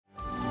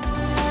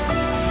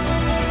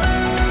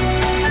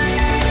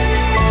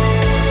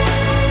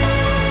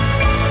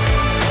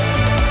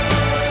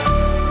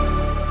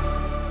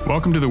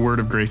Welcome to the Word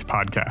of Grace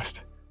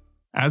podcast.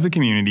 As a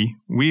community,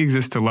 we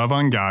exist to love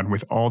on God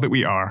with all that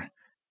we are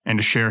and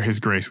to share His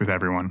grace with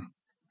everyone.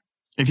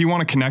 If you want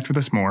to connect with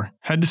us more,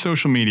 head to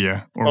social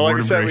media or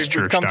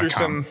wordofgracechurch.com. We've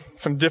come through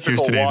some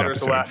difficult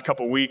waters the last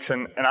couple of weeks,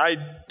 and I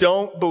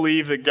don't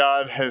believe that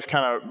God has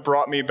kind of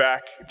brought me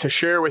back to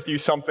share with you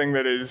something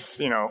that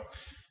is,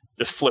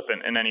 just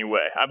flippant in any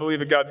way. I believe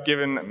that God's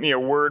given me a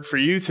word for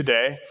you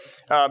today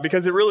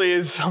because it really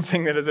is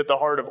something that is at the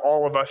heart of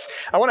all of us.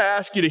 I want to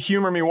ask you to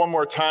humor me one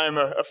more time.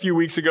 A few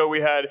weeks ago,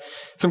 we had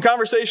some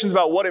conversations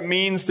about what it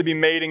means to be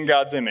made in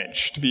God's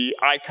image, to be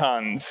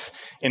Eikons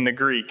in the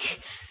Greek,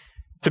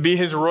 to be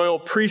His royal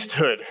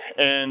priesthood.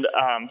 And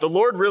the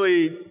Lord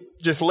really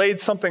just laid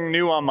something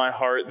new on my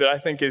heart that I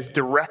think is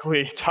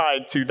directly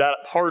tied to that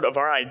part of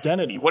our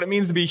identity, what it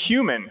means to be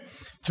human,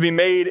 to be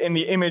made in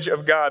the image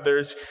of God.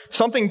 There's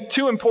something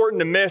too important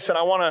to miss, and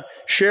I want to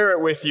share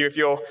it with you if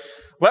you'll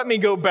let me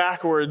go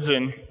backwards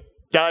and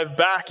dive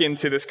back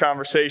into this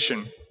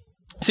conversation.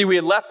 See, we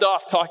had left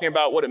off talking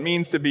about what it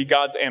means to be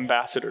God's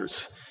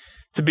ambassadors,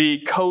 to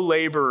be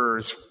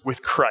co-laborers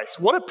with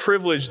Christ. What a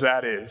privilege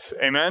that is,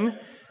 amen?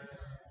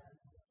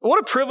 What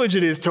a privilege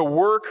it is to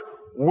work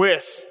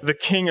with the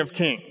King of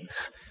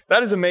Kings.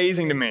 That is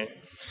amazing to me.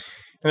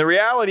 And the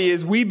reality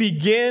is we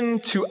begin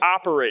to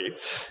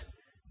operate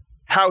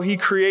how He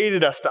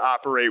created us to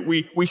operate.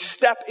 We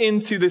step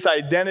into this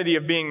identity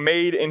of being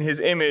made in His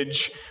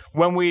image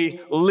when we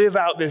live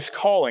out this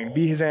calling,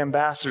 be His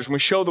ambassadors, and we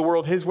show the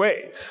world His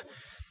ways.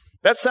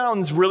 That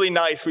sounds really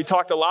nice. We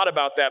talked a lot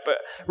about that, but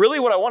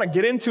really what I want to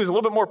get into is a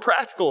little bit more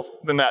practical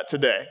than that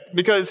today,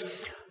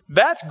 because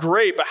that's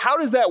great, but how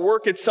does that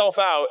work itself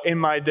out in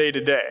my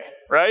day-to-day,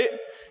 right?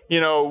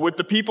 With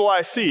the people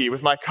I see,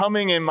 with my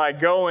coming and my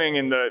going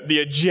and the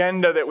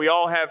agenda that we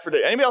all have for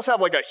today. Anybody else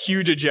have like a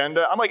huge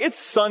agenda? I'm like, it's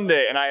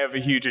Sunday and I have a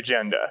huge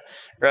agenda,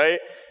 right?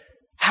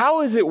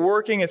 How is it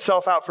working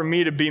itself out for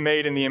me to be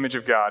made in the image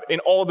of God in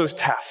all those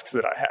tasks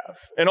that I have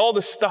and all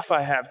the stuff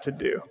I have to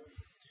do?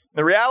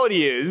 The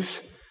reality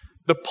is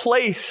the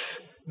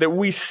place that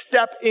we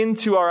step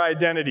into our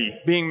identity,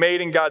 being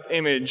made in God's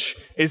image,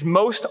 is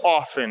most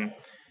often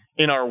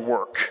in our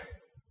work.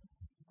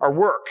 Our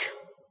work.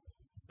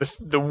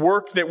 The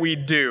work that we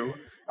do,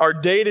 our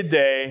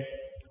day-to-day,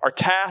 our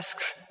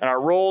tasks and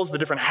our roles, the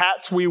different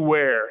hats we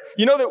wear.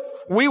 You know that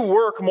we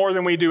work more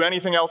than we do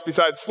anything else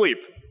besides sleep,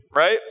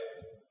 right?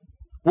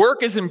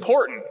 Work is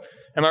important.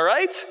 Am I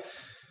right?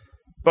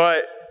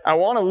 But I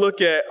want to look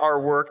at our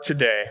work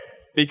today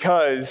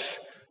because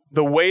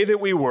the way that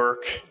we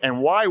work and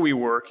why we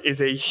work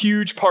is a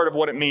huge part of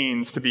what it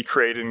means to be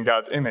created in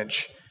God's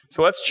image.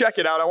 So let's check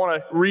it out. I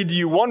want to read to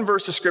you one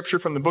verse of scripture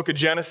from the book of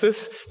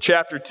Genesis,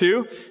 chapter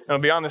 2. It'll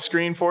be on the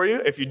screen for you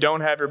if you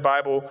don't have your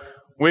Bible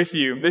with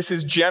you. This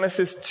is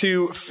Genesis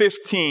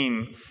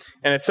 2:15,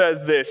 and it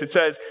says this. It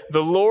says,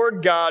 "The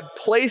Lord God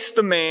placed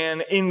the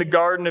man in the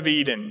Garden of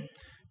Eden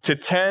to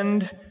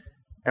tend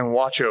and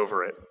watch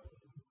over it."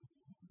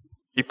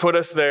 He put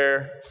us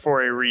there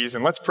for a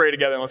reason. Let's pray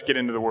together and let's get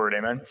into the word,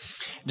 amen.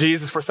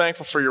 Jesus, we're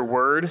thankful for your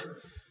word.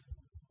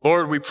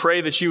 Lord, we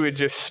pray that you would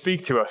just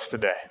speak to us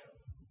today.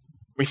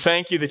 We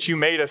thank you that you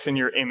made us in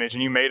your image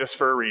and you made us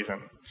for a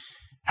reason.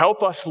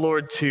 Help us,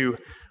 Lord, to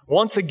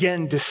once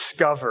again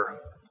discover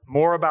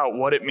more about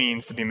what it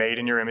means to be made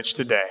in your image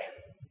today.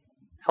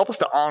 Help us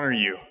to honor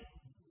you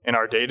in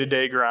our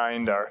day-to-day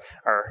grind, our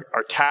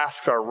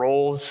tasks, our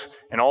roles,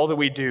 and all that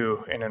we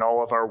do and in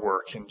all of our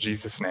work. In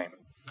Jesus' name,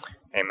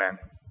 amen.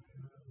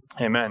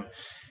 Amen.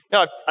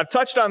 I've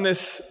touched on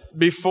this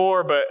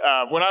before, but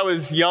when I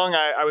was young,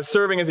 I was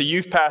serving as a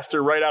youth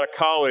pastor right out of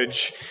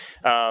college.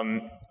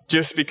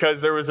 Just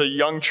because there was a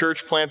young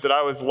church plant that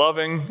I was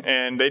loving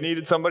and they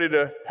needed somebody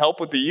to help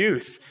with the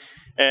youth.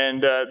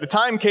 And the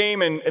time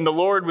came and the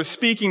Lord was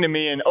speaking to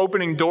me and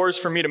opening doors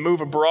for me to move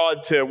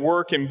abroad to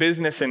work in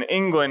business in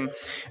England.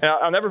 And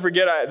I'll never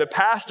forget, the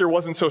pastor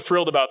wasn't so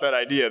thrilled about that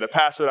idea, the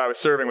pastor that I was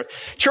serving with.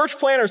 Church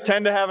planters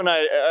tend to have an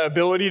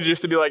ability to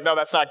just to be like, no,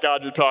 that's not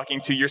God you're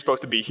talking to. You're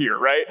supposed to be here,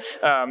 right?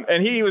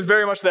 And he was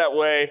very much that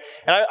way.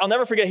 And I'll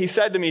never forget, he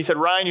said to me,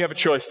 Ryan, you have a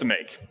choice to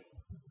make.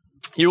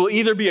 You will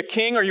either be a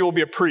king or you will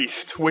be a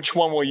priest. Which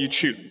one will you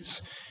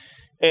choose?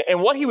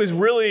 And what he was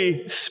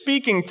really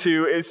speaking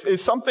to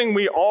is something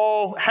we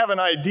all have an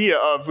idea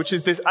of, which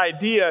is this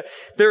idea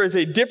there is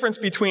a difference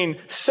between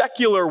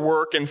secular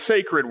work and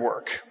sacred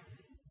work.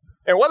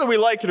 And whether we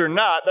like it or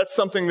not, that's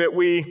something that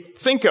we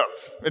think of.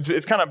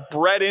 It's kind of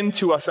bred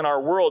into us in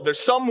our world. There's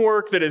some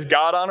work that is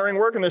God-honoring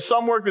work, and there's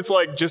some work that's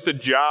like just a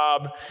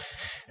job,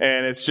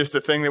 and it's just a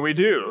thing that we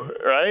do,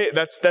 right?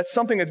 That's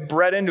something that's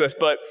bred into us.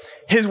 But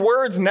his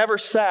words never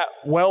sat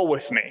well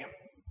with me.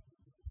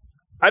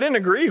 I didn't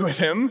agree with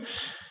him,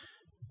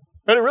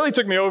 but it really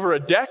took me over a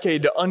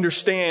decade to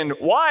understand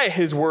why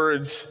his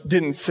words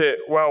didn't sit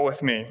well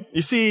with me.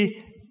 You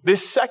see,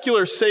 this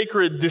secular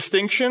sacred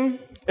distinction,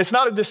 it's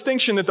not a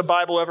distinction that the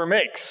Bible ever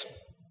makes.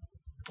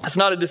 It's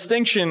not a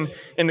distinction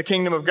in the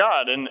kingdom of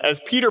God. And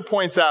as Peter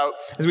points out,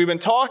 as we've been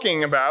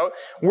talking about,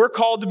 we're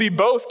called to be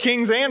both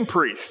kings and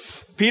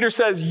priests. Peter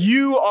says,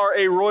 you are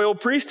a royal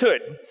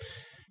priesthood.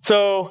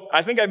 So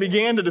I think I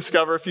began to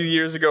discover a few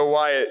years ago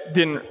why it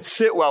didn't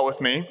sit well with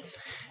me.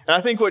 And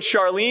I think what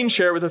Charlene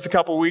shared with us a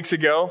couple weeks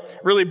ago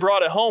really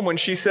brought it home when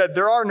she said,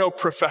 there are no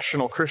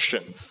professional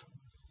Christians.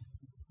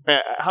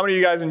 Man, how many of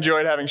you guys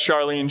enjoyed having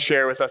Charlene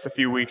share with us a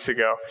few weeks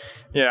ago?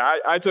 Yeah,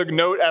 I took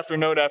note after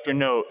note after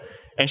note,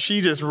 and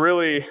she just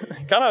really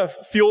kind of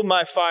fueled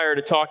my fire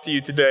to talk to you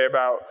today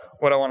about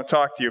what I want to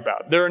talk to you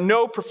about. There are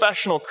no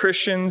professional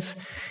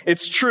Christians.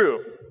 It's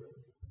true.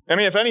 I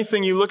mean, if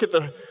anything, you look at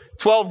the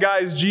 12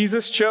 guys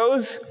Jesus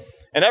chose,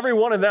 and every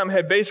one of them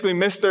had basically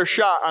missed their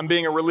shot on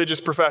being a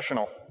religious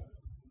professional.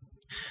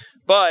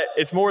 But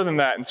it's more than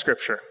that in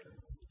Scripture.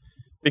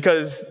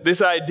 Because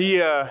this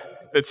idea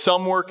that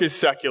some work is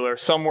secular,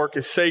 some work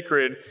is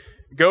sacred,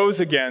 goes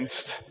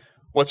against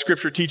what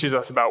Scripture teaches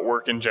us about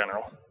work in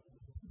general.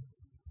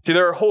 See,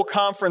 there are whole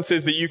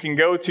conferences that you can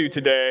go to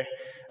today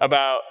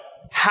about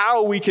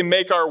how we can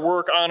make our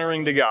work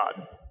honoring to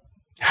God,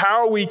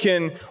 how we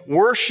can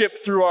worship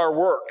through our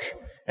work.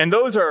 And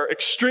those are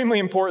extremely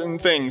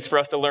important things for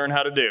us to learn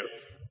how to do.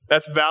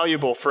 That's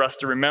valuable for us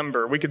to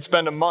remember. We could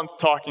spend a month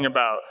talking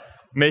about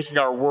making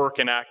our work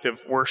an act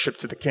of worship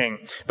to the King.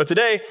 But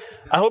today,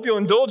 I hope you'll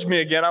indulge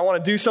me again. I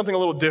want to do something a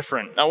little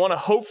different. I want to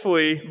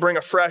hopefully bring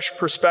a fresh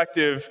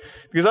perspective,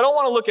 because I don't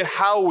want to look at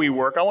how we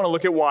work. I want to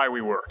look at why we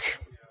work.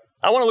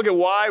 I want to look at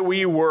why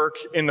we work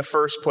in the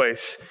first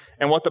place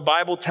and what the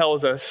Bible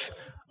tells us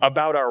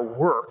about our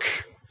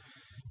work.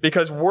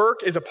 Because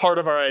work is a part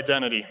of our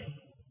identity.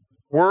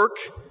 Work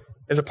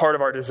is a part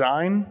of our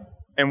design,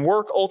 and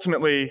work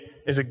ultimately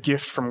is a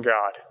gift from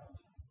God.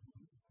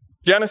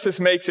 Genesis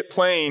makes it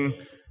plain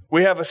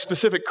we have a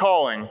specific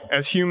calling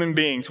as human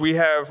beings. We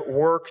have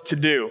work to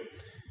do.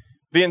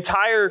 The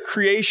entire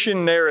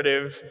creation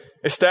narrative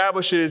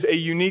establishes a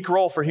unique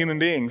role for human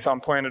beings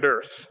on planet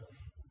Earth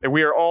that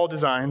we are all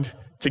designed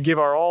to give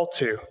our all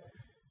to.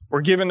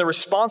 We're given the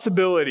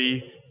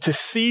responsibility to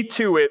see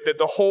to it that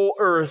the whole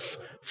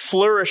earth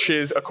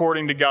flourishes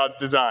according to God's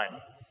design.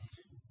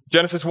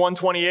 Genesis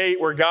 1:28,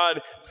 where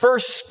God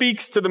first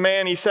speaks to the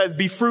man, he says,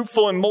 "Be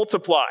fruitful and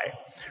multiply.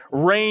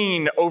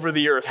 Reign over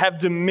the earth, have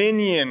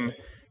dominion,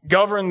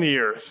 govern the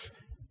earth,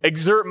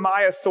 exert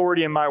my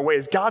authority and my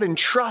ways." God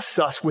entrusts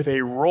us with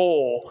a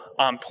role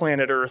on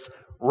planet Earth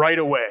right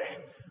away.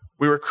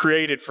 We were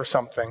created for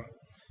something.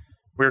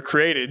 We were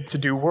created to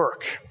do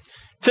work.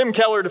 Tim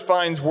Keller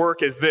defines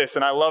work as this,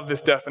 and I love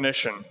this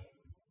definition.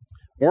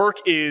 Work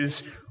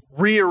is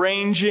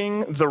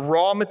rearranging the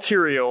raw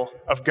material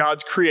of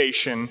God's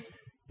creation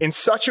in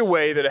such a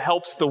way that it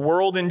helps the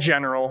world in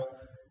general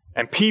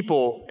and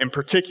people in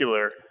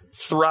particular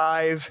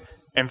thrive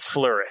and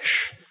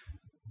flourish.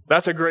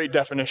 That's a great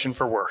definition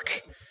for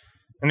work.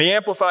 And the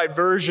Amplified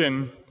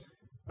Version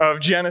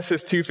of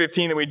Genesis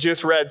 2:15 that we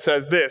just read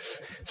says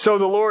this: "So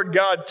the Lord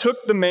God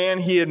took the man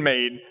he had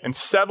made and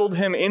settled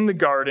him in the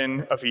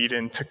Garden of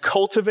Eden to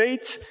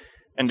cultivate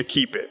and to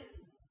keep it."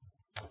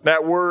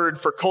 That word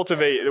for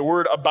cultivate, the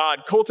word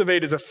abad,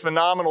 cultivate is a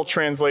phenomenal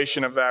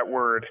translation of that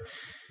word.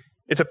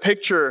 It's a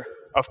picture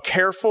of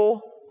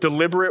careful,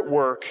 deliberate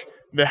work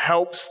that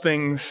helps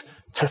things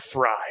to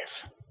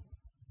thrive.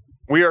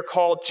 We are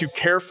called to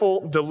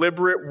careful,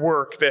 deliberate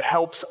work that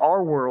helps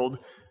our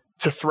world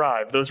to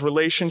thrive. Those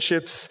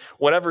relationships,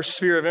 whatever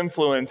sphere of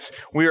influence,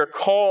 we are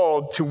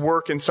called to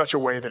work in such a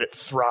way that it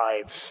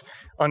thrives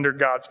under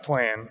God's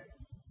plan.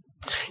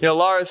 You know,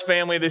 Laura's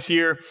family this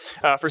year,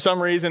 for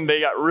some reason, they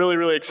got really,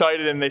 really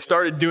excited and they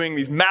started doing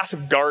these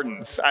massive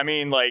gardens. I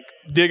mean, like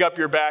dig up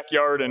your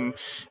backyard and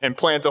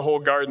plant a whole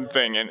garden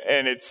thing.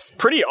 And it's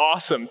pretty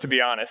awesome, to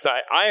be honest.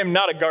 I am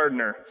not a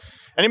gardener.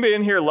 Anybody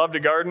in here love to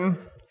garden?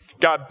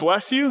 God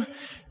bless you.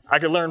 I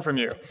could learn from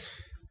you.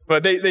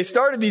 But they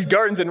started these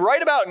gardens, and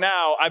right about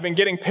now, I've been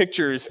getting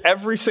pictures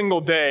every single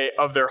day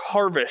of their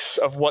harvests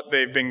of what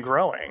they've been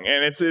growing.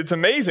 And it's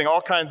amazing,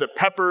 all kinds of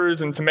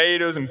peppers and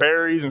tomatoes and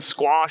berries and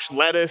squash,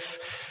 lettuce,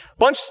 a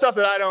bunch of stuff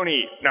that I don't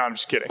eat. No, I'm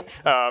just kidding.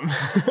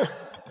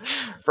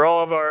 For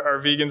all of our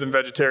vegans and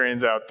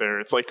vegetarians out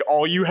there, it's like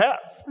all you have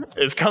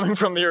is coming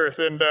from the earth.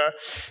 And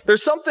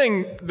there's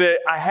something that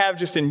I have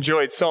just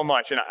enjoyed so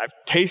much, and I've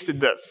tasted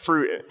the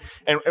fruit.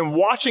 And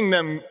watching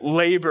them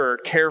labor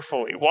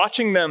carefully,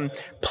 watching them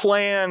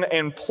plan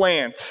and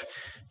plant,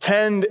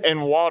 tend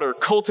and water,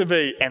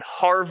 cultivate and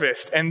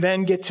harvest, and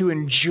then get to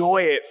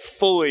enjoy it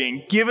fully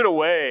and give it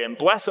away and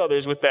bless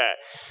others with that.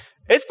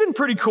 It's been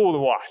pretty cool to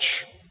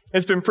watch.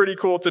 It's been pretty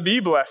cool to be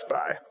blessed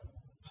by.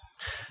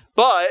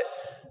 But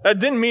that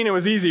didn't mean it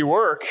was easy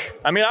work.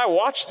 I mean, I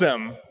watched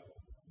them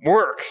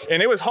work,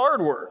 and it was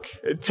hard work.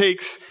 It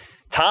takes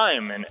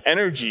time and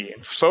energy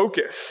and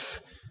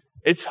focus.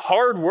 It's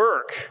hard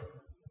work,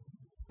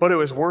 but it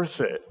was worth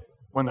it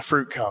when the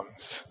fruit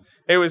comes.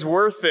 It was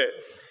worth it.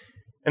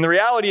 And the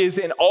reality is,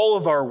 in all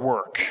of our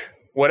work,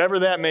 whatever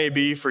that may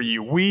be for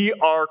you, we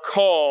are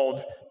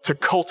called to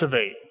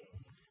cultivate.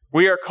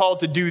 We are called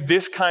to do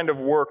this kind of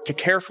work, to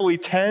carefully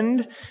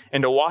tend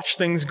and to watch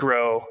things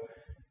grow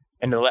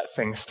and to let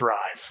things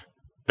thrive.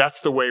 That's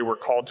the way we're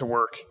called to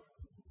work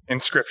in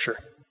Scripture.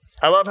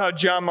 I love how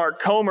John Mark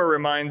Comer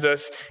reminds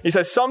us. He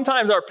says,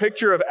 sometimes our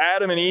picture of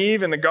Adam and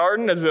Eve in the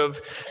garden is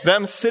of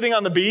them sitting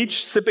on the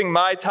beach, sipping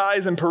Mai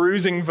Tais and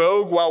perusing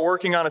Vogue while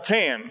working on a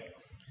tan.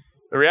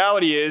 The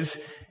reality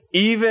is,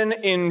 even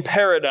in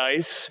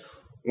paradise,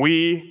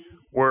 we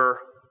were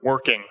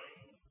working.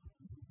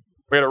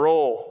 We had a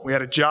role. We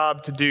had a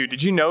job to do.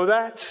 Did you know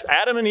that?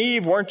 Adam and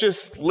Eve weren't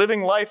just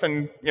living life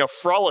and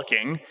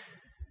frolicking.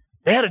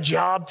 They had a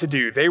job to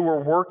do. They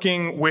were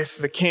working with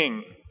the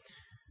King.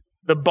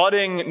 The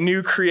budding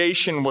new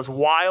creation was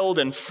wild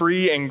and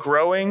free and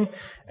growing.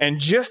 And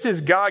just as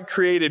God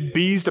created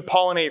bees to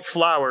pollinate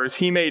flowers,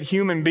 he made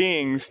human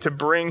beings to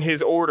bring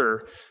his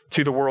order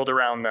to the world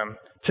around them,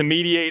 to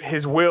mediate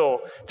his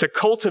will, to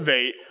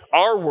cultivate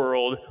our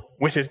world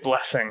with his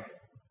blessing.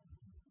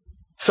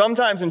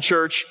 Sometimes in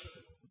church,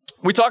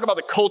 we talk about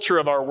the culture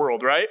of our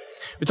world, right?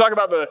 We talk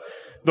about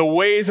the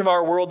ways of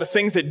our world, the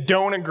things that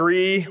don't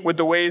agree with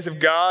the ways of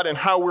God, and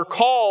how we're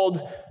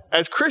called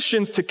as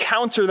Christians to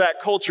counter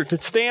that culture,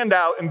 to stand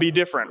out and be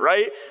different,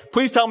 right?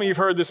 Please tell me you've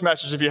heard this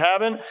message. If you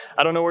haven't,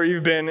 I don't know where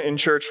you've been in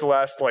church for the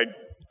last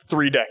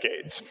 3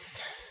 decades.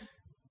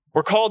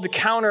 We're called to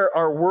counter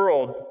our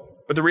world,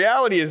 but the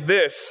reality is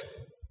this: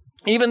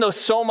 even though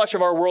so much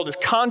of our world is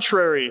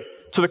contrary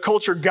to the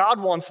culture God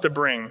wants to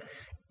bring,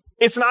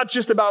 it's not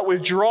just about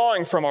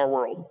withdrawing from our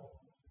world.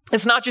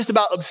 It's not just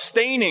about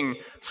abstaining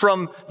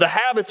from the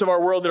habits of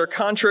our world that are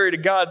contrary to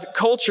God's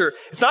culture.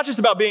 It's not just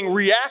about being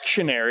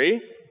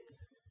reactionary.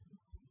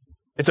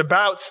 It's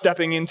about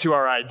stepping into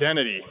our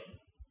identity.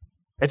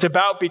 It's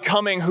about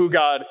becoming who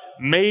God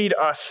made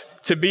us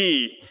to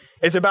be.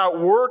 It's about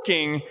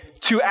working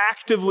to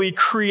actively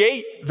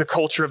create the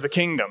culture of the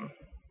kingdom.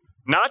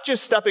 Not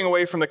just stepping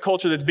away from the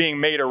culture that's being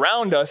made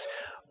around us,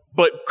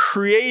 but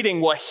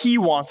creating what he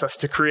wants us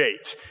to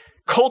create.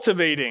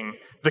 Cultivating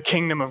the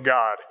kingdom of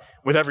God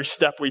with every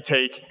step we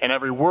take and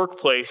every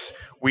workplace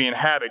we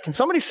inhabit. Can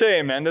somebody say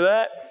amen to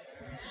that?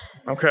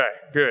 Okay,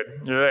 good.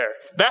 You're there.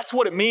 That's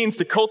what it means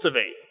to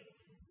cultivate.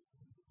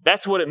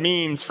 That's what it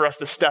means for us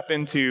to step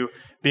into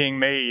being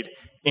made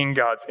in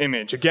God's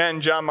image.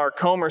 Again, John Mark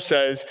Comer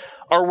says,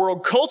 our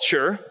world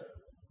culture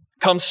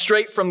comes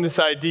straight from this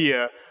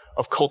idea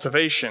of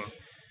cultivation.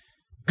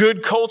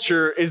 Good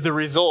culture is the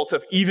result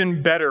of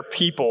even better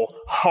people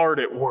hard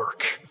at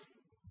work.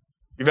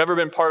 You've ever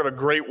been part of a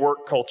great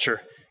work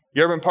culture?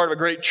 You ever been part of a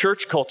great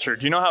church culture?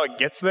 Do you know how it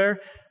gets there?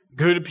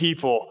 Good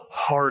people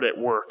hard at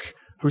work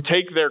who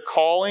take their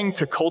calling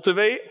to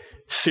cultivate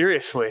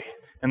seriously,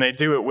 and they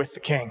do it with the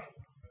King.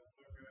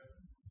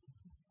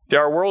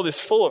 Our world is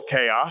full of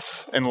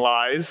chaos and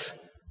lies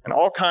and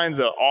all kinds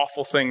of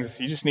awful things.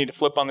 You just need to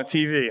flip on the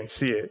TV and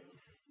see it.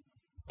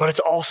 But it's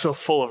also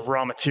full of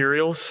raw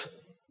materials,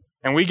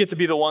 and we get to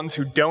be the ones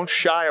who don't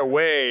shy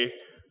away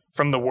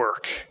from the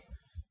work,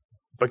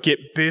 but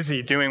get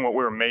busy doing what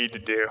we were made to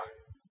do,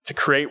 to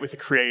create with the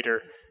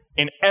Creator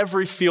in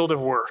every field of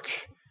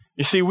work.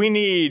 You see, we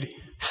need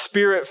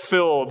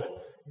Spirit-filled,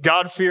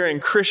 God-fearing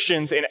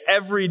Christians in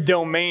every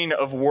domain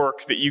of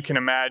work that you can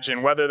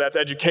imagine, whether that's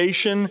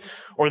education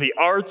or the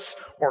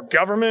arts or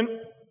government,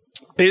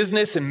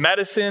 business and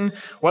medicine,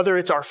 whether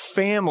it's our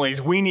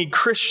families. We need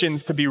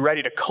Christians to be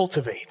ready to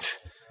cultivate,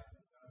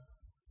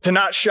 to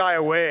not shy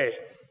away.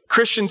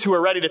 Christians who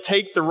are ready to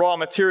take the raw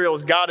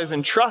materials God has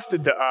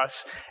entrusted to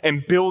us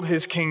and build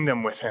his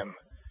kingdom with him.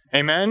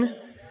 Amen?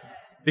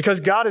 Because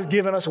God has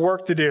given us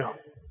work to do.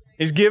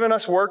 He's given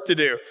us work to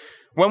do.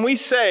 When we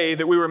say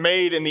that we were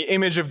made in the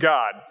image of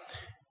God,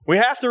 we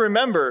have to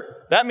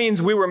remember that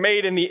means we were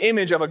made in the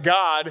image of a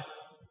God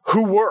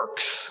who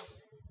works.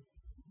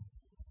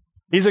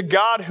 He's a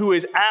God who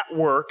is at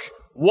work,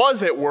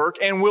 was at work,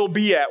 and will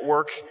be at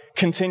work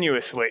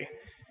continuously.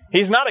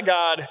 He's not a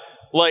God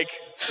like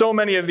so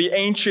many of the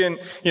ancient,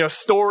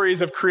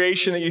 stories of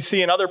creation that you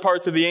see in other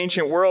parts of the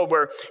ancient world,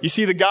 where you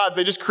see the gods,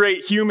 they just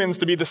create humans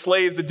to be the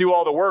slaves that do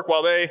all the work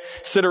while they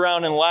sit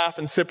around and laugh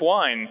and sip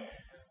wine.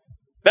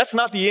 That's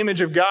not the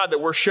image of God that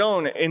we're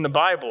shown in the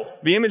Bible.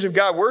 The image of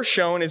God we're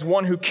shown is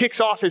one who kicks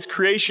off his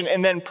creation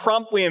and then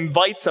promptly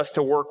invites us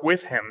to work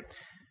with him,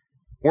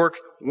 work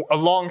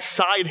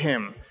alongside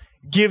him,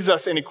 gives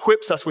us and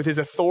equips us with his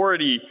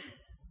authority,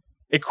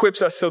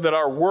 equips us so that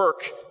our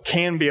work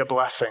can be a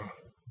blessing.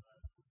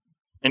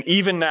 And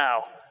even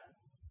now,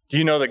 do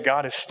you know that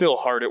God is still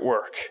hard at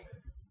work?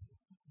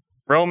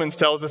 Romans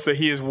tells us that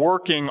he is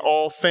working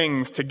all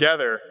things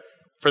together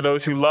for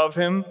those who love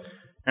him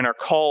and are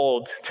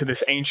called to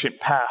this ancient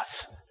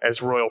path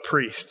as royal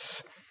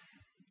priests.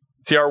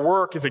 See, our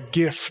work is a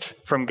gift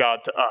from God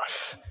to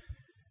us.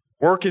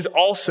 Work is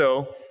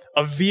also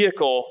a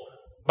vehicle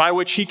by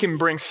which he can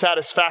bring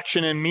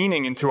satisfaction and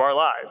meaning into our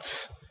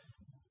lives.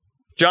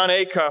 John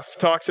Eikons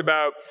talks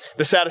about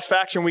the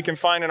satisfaction we can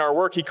find in our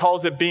work. He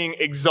calls it being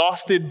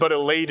exhausted but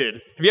elated.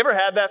 Have you ever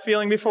had that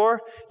feeling before?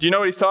 Do you know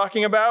what he's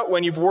talking about?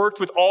 When you've worked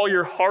with all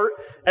your heart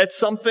at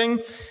something,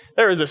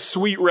 there is a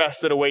sweet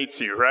rest that awaits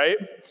you, right?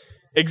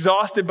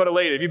 Exhausted but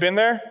elated. Have you been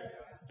there?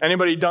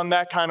 Anybody done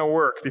that kind of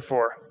work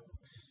before?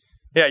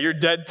 Yeah, you're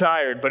dead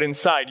tired, but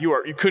inside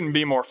you couldn't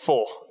be more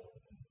full.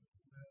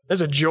 There's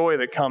a joy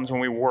that comes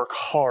when we work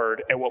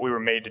hard at what we were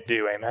made to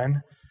do,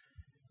 amen?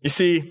 You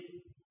see,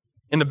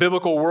 in the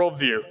biblical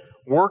worldview,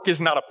 work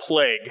is not a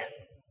plague.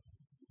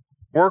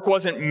 Work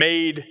wasn't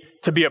made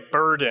to be a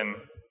burden.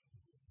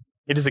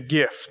 It is a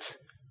gift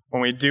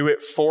when we do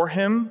it for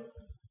him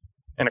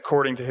and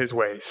according to his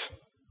ways.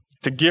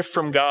 It's a gift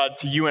from God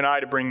to you and I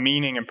to bring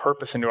meaning and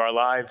purpose into our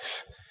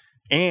lives.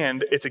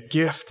 And it's a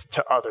gift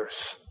to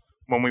others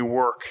when we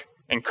work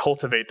and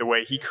cultivate the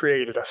way he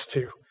created us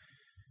to.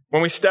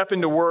 When we step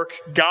into work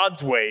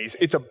God's ways,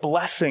 it's a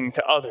blessing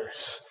to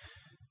others.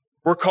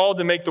 We're called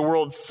to make the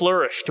world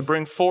flourish, to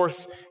bring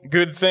forth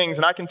good things.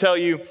 And I can tell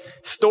you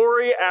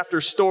story after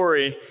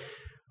story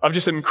of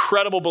just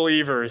incredible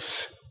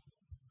believers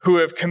who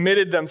have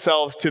committed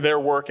themselves to their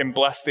work and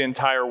blessed the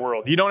entire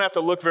world. You don't have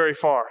to look very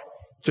far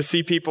to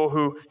see people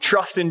who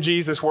trust in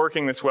Jesus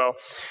working this well.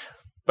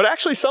 But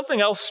actually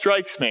something else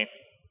strikes me.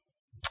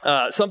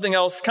 Something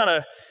else kind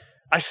of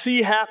I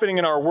see happening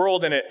in our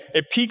world, and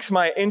it piques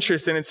my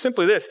interest, and it's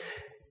simply this.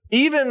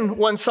 Even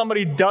when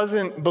somebody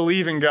doesn't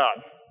believe in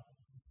God,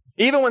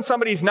 even when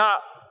somebody's not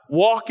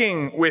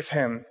walking with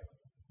him,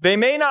 they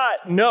may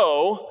not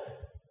know,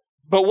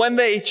 but when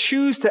they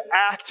choose to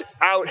act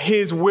out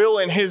his will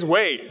and his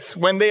ways,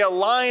 when they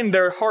align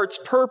their heart's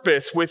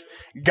purpose with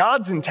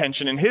God's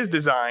intention and his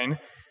design,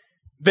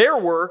 their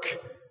work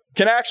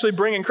can actually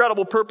bring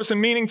incredible purpose and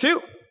meaning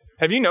too.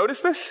 Have you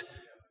noticed this?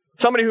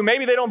 Somebody who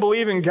maybe they don't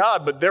believe in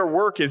God, but their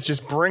work is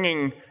just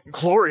bringing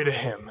glory to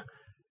him.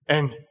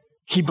 And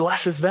he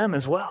blesses them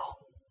as well.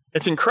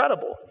 It's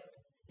incredible.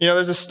 You know,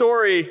 there's a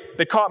story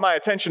that caught my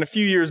attention a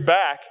few years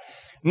back.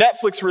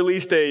 Netflix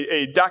released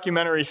a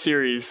documentary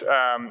series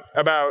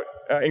about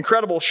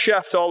incredible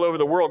chefs all over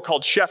the world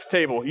called Chef's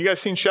Table. You guys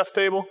seen Chef's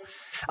Table?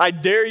 I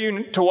dare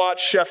you to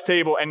watch Chef's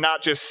Table and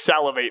not just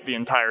salivate the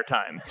entire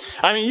time.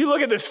 I mean, you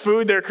look at this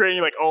food they're creating,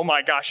 you're like, oh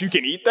my gosh, you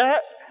can eat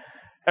that?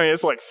 I mean,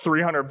 it's like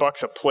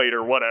 $300 a plate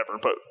or whatever,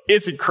 but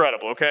it's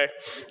incredible, okay?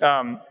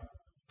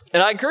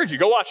 And I encourage you,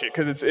 go watch it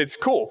because it's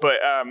cool. But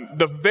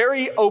the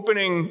very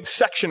opening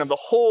section of the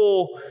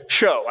whole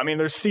show, I mean,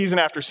 there's season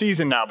after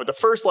season now, but the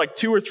first like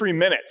 2 or 3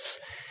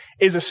 minutes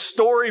is a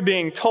story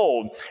being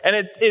told.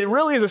 And it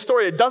really is a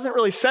story that doesn't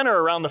really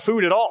center around the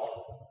food at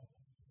all,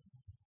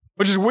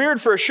 which is weird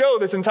for a show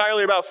that's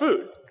entirely about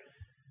food.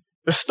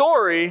 The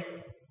story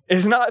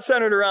is not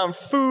centered around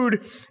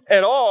food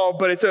at all,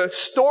 but it's a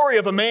story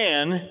of a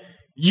man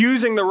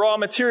using the raw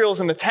materials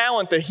and the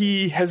talent that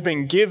he has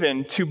been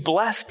given to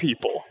bless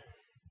people.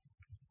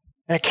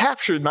 And it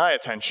captured my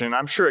attention.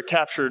 I'm sure it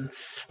captured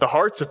the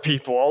hearts of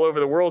people all over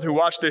the world who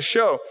watched this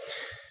show.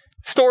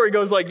 Story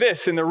goes like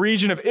this. In the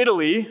region of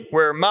Italy,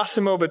 where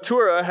Massimo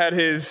Bottura had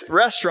his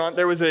restaurant,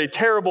 there was a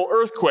terrible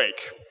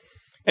earthquake,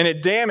 and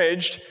it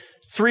damaged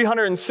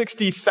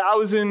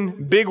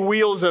 360,000 big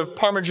wheels of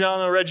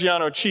Parmigiano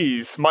Reggiano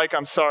cheese. Mike,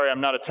 I'm sorry,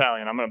 I'm not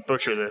Italian. I'm going to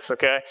butcher this,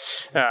 okay?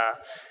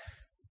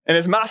 And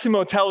as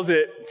Massimo tells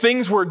it,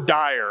 things were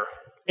dire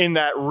in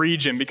that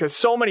region because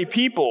so many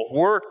people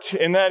worked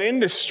in that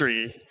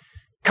industry.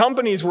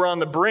 Companies were on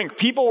the brink.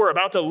 People were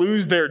about to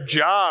lose their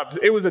jobs.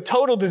 It was a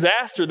total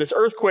disaster. This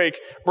earthquake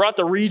brought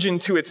the region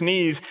to its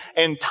knees,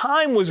 and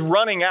time was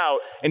running out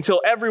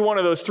until every one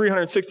of those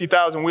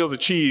 360,000 wheels of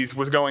cheese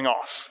was going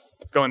off,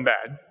 going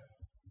bad.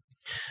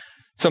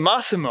 So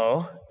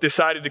Massimo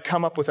decided to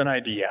come up with an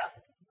idea.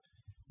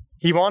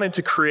 He wanted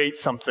to create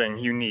something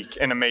unique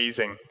and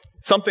amazing,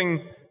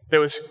 something that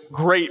was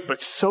great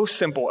but so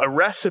simple, a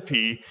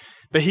recipe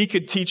that he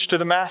could teach to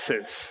the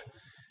masses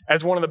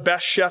as one of the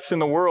best chefs in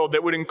the world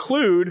that would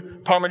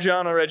include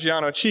Parmigiano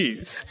Reggiano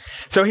cheese.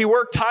 So he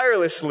worked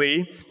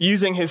tirelessly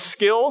using his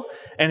skill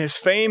and his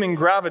fame and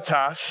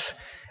gravitas,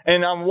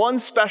 and on one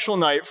special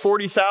night,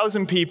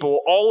 40,000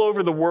 people all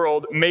over the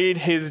world made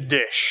his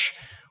dish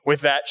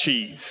with that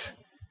cheese.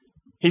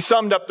 He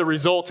summed up the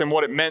result and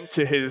what it meant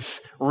to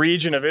his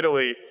region of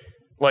Italy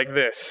like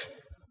this.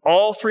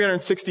 All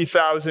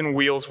 360,000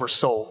 wheels were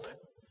sold.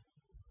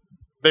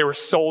 They were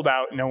sold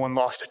out. No one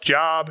lost a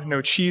job. No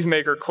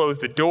cheesemaker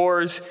closed the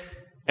doors.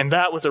 And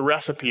that was a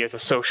recipe as a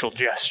social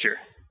gesture.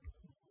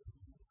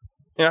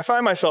 And I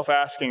find myself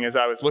asking as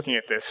I was looking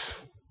at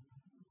this,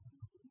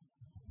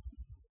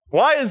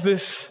 why is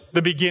this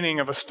the beginning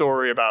of a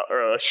story about,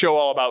 or a show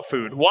all about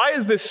food? Why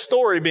is this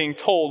story being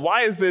told?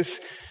 Why is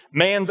this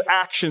man's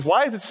actions,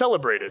 why is it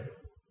celebrated?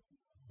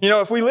 You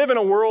know, if we live in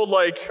a world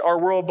like our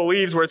world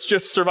believes where it's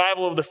just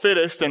survival of the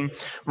fittest and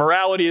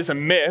morality is a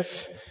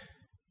myth,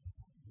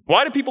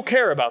 why do people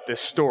care about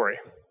this story?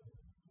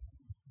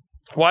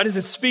 Why does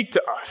it speak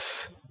to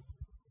us?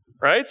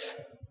 Right?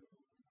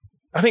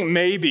 I think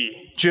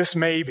maybe, just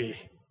maybe,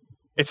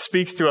 it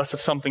speaks to us of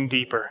something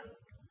deeper.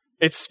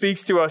 It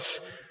speaks to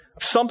us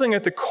of something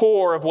at the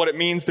core of what it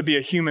means to be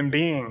a human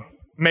being,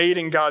 made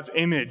in God's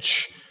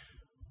image.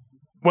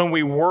 When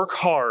we work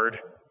hard,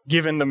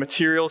 given the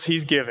materials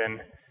he's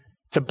given,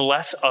 to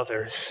bless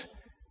others,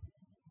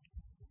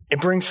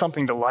 it brings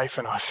something to life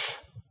in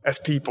us as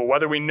people.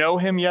 Whether we know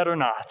him yet or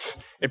not,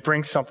 it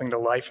brings something to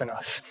life in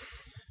us.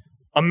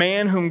 A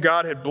man whom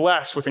God had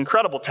blessed with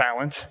incredible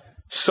talent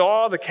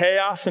saw the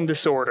chaos and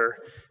disorder,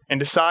 and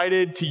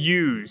decided to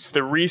use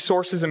the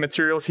resources and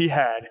materials he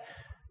had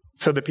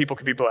so that people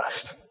could be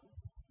blessed.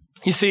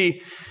 You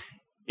see,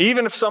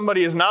 even if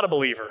somebody is not a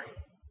believer,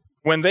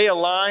 when they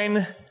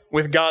align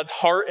with God's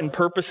heart and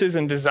purposes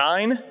and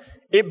design,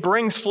 it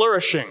brings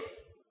flourishing,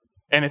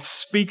 and it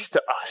speaks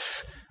to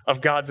us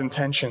of God's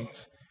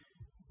intentions.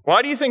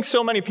 Why do you think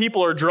so many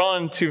people are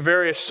drawn to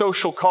various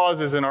social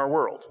causes in our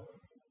world?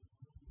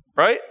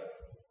 Right?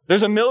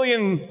 There's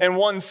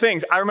 1,000,001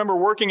 things. I remember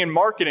working in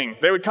marketing.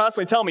 They would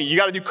constantly tell me, you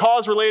got to do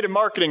cause-related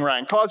marketing,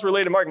 Ryan.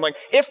 Cause-related marketing. Like,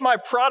 if my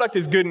product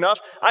is good enough,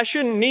 I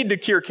shouldn't need to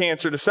cure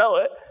cancer to sell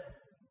it.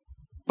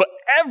 But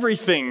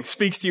everything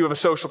speaks to you of a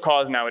social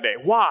cause nowadays.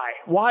 Why?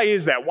 Why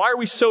is that? Why are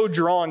we so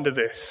drawn to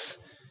this?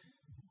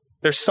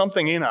 There's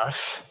something in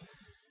us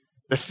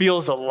that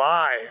feels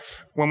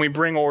alive when we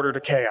bring order to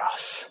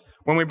chaos,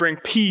 when we bring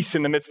peace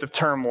in the midst of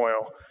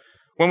turmoil,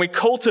 when we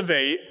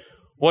cultivate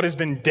what has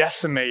been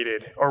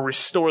decimated or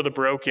restore the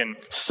broken.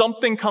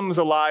 Something comes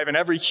alive in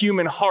every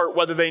human heart,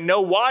 whether they know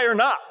why or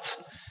not.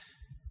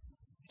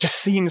 It just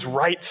seems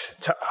right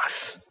to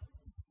us.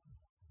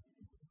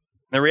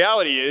 The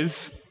reality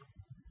is,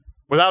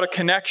 without a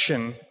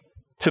connection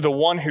to the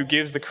one who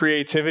gives the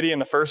creativity in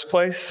the first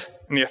place,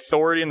 and the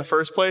authority in the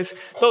first place,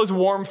 those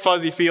warm,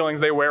 fuzzy feelings,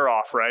 they wear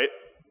off, right?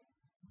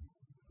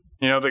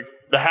 You know, the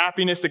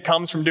happiness that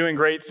comes from doing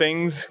great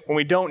things, when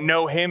we don't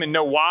know him and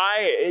know why,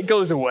 it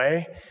goes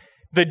away.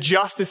 The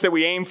justice that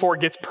we aim for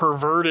gets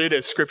perverted,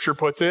 as Scripture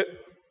puts it.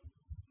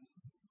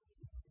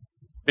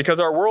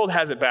 Because our world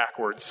has it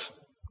backwards.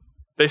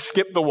 They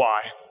skip the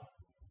why.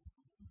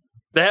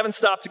 They haven't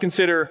stopped to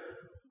consider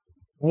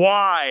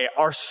why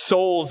our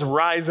souls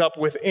rise up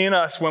within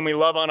us when we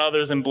love on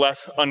others and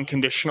bless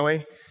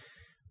unconditionally.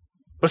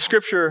 But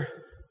Scripture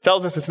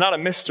tells us it's not a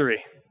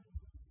mystery.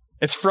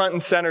 It's front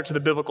and center to the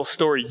biblical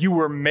story. You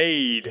were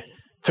made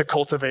to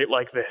cultivate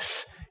like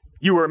this.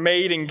 You were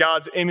made in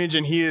God's image,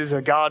 and he is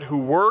a God who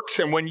works.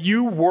 And when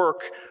you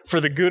work for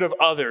the good of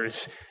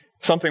others,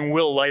 something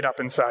will light up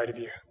inside of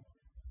you.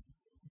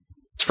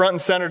 It's front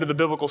and center to the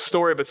biblical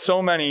story, but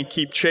so many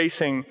keep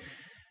chasing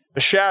the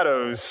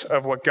shadows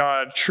of what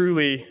God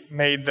truly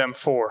made them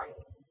for.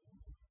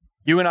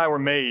 You and I were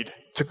made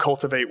to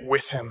cultivate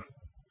with him.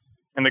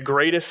 And the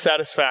greatest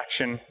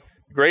satisfaction,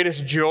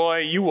 greatest joy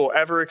you will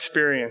ever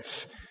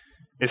experience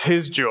is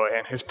his joy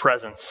and his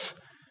presence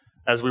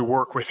as we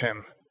work with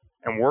him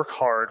and work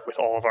hard with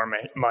all of our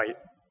might.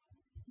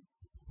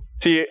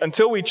 See,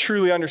 until we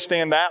truly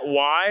understand that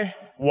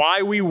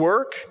why we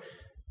work,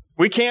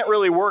 we can't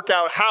really work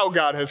out how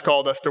God has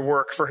called us to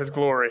work for his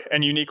glory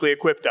and uniquely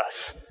equipped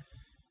us.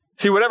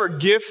 See, whatever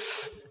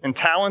gifts and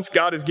talents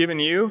God has given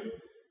you,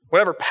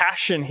 whatever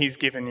passion he's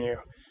given you,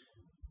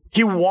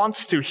 he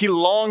longs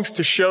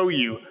to show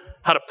you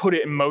how to put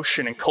it in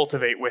motion and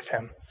cultivate with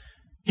him.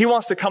 He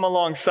wants to come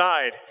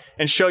alongside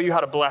and show you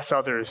how to bless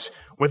others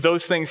with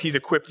those things he's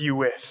equipped you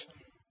with.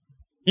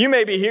 You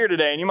may be here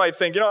today and you might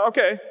think,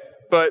 okay,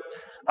 but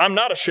I'm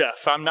not a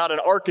chef. I'm not an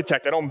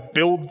architect. I don't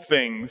build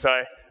things.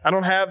 I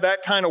don't have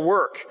that kind of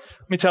work.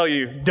 Let me tell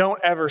you, don't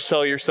ever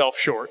sell yourself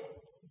short.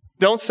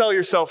 Don't sell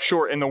yourself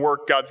short in the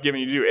work God's given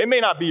you to do. It may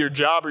not be your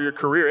job or your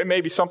career. It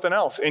may be something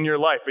else in your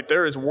life, but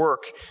there is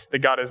work that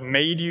God has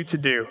made you to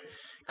do.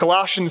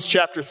 Colossians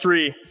chapter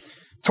 3,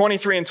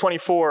 23 and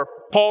 24,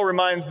 Paul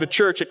reminds the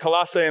church at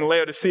Colossae and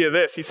Laodicea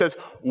this. He says,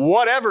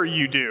 whatever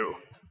you do,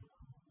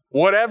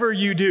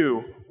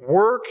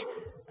 work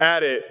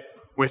at it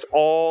with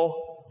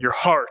all your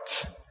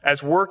heart,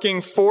 as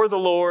working for the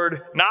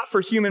Lord, not for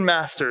human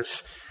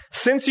masters,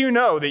 since you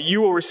know that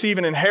you will receive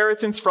an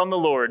inheritance from the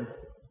Lord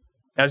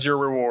as your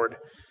reward.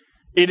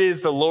 It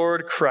is the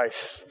Lord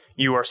Christ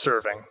you are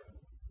serving.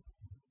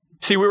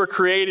 See, we were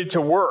created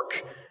to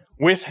work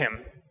with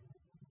him,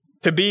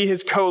 to be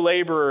his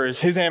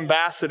co-laborers, his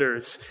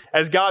ambassadors.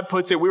 As God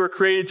puts it, we were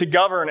created to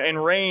govern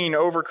and reign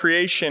over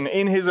creation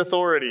in his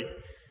authority.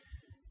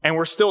 And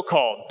we're still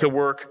called to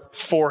work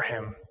for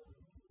him.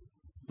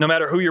 No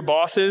matter who your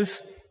boss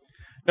is,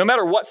 no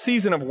matter what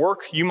season of work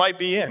you might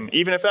be in,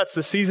 even if that's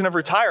the season of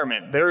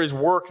retirement, there is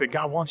work that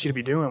God wants you to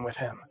be doing with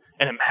him,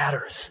 and it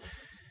matters.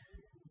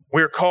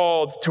 We're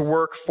called to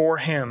work for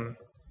him.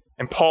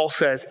 And Paul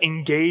says,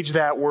 engage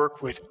that work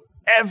with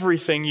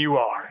everything you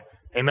are.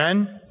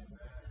 Amen?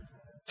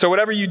 So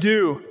whatever you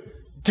do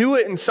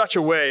it in such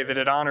a way that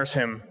it honors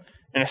him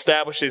and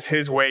establishes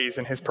his ways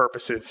and his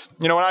purposes.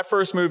 When I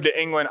first moved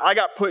to England, I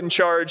got put in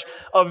charge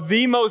of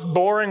the most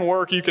boring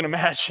work you can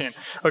imagine,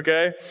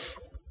 okay?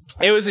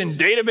 It was in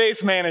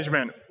database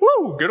management.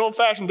 Woo! Good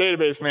old-fashioned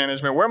database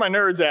management. Where are my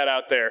nerds at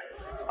out there?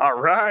 All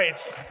right.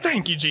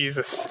 Thank you,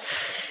 Jesus.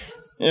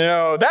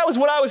 That was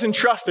what I was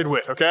entrusted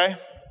with, okay?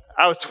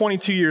 I was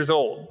 22 years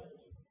old,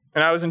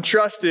 and I was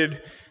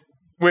entrusted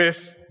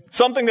with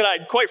something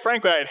that quite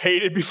frankly, I had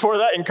hated before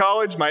that in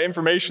college. My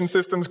information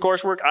systems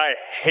coursework, I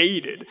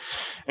hated.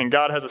 And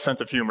God has a sense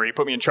of humor. He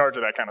put me in charge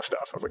of that kind of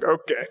stuff. I was like,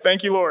 okay,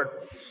 thank you, Lord.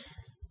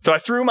 So I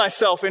threw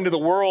myself into the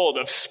world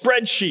of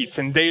spreadsheets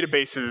and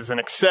databases and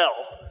Excel.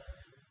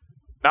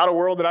 Not a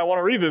world that I want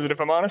to revisit, if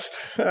I'm honest.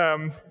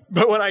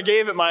 But when I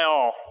gave it my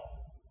all,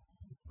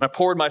 I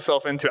poured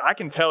myself into it, I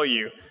can tell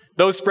you,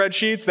 those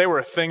spreadsheets, they were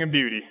a thing of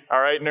beauty. All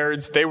right,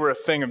 nerds, they were a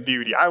thing of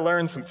beauty. I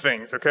learned some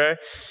things, okay?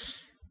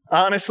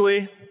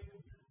 Honestly,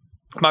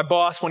 my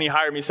boss, when he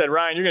hired me, said,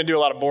 Ryan, you're going to do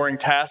a lot of boring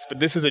tasks, but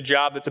this is a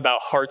job that's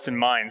about hearts and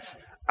minds.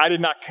 I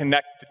did not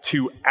connect the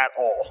two at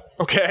all,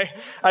 okay?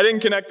 I didn't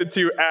connect the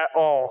two at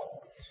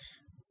all.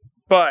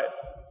 But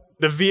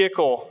the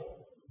vehicle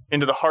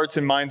into the hearts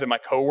and minds of my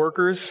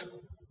coworkers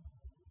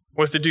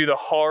was to do the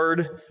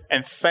hard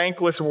and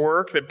thankless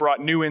work that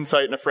brought new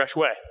insight in a fresh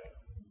way.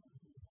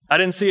 I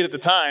didn't see it at the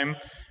time,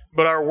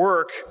 but our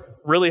work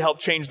really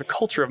helped change the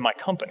culture of my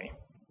company.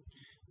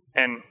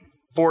 And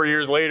 4.5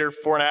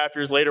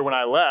 years later when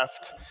I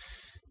left,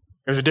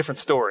 it was a different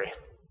story.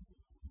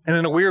 And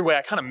in a weird way,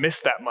 I kind of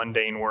missed that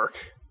mundane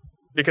work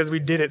because we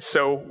did it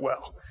so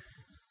well.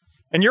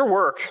 And your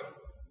work,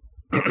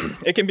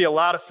 it can be a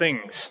lot of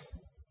things.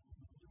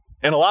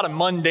 And a lot of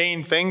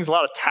mundane things, a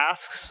lot of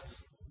tasks,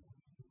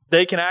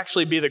 they can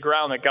actually be the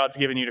ground that God's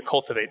given you to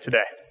cultivate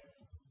today.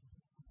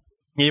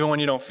 Even when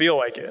you don't feel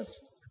like it.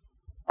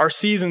 Our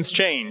seasons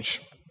change,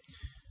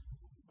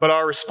 but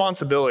our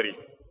responsibility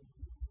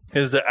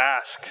is to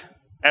ask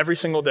every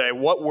single day,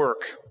 what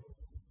work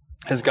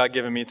has God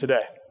given me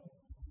today?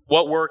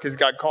 What work has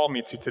God called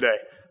me to today?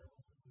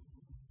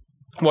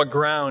 What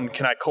ground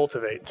can I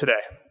cultivate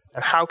today?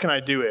 And how can I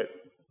do it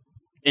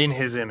in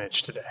His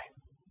image today?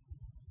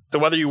 So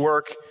whether you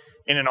work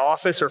in an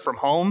office or from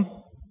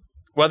home,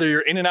 whether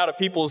you're in and out of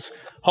people's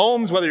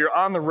homes, whether you're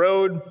on the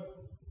road,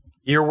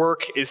 your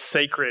work is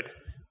sacred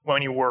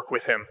when you work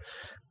with Him.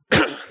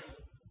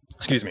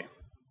 Excuse me.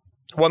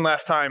 One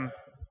last time,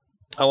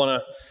 I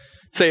want to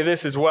say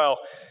this as well.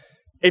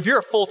 If you're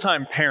a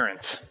full-time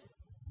parent,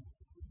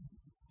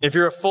 I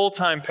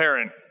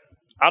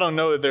don't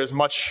know that there's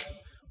much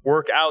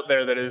work out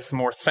there that is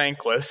more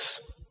thankless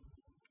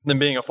than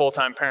being a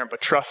full-time parent, but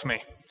trust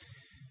me,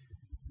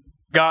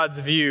 God's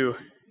view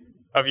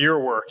of your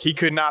work, He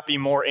could not be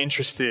more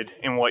interested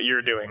in what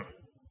you're doing.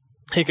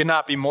 He could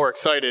not be more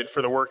excited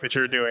for the work that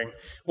you're doing.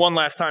 One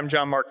last time,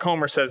 John Mark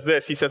Comer says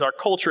this. He says, our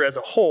culture as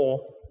a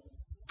whole,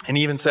 and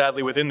even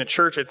sadly within the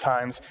church at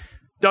times,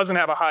 doesn't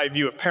have a high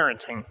view of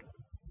parenting,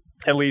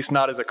 at least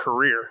not as a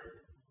career.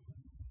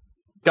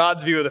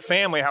 God's view of the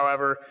family,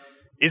 however,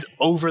 is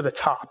over the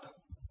top.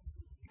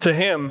 To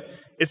Him,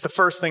 it's the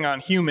first thing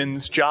on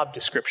humans' job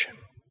description.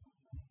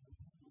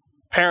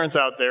 Parents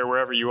out there,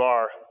 wherever you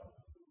are,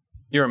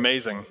 you're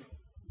amazing.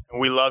 And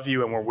we love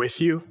you and we're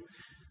with you.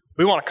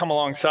 We want to come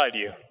alongside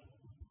you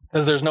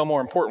because there's no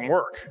more important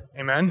work.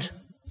 Amen?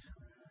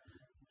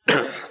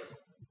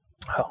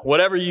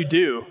 Whatever you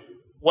do,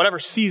 whatever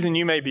season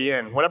you may be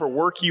in, whatever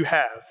work you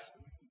have,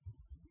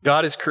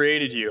 God has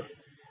created you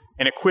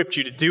and equipped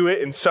you to do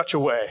it in such a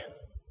way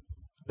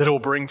that it will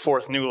bring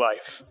forth new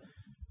life,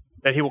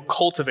 that He will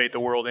cultivate the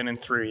world in and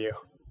through you.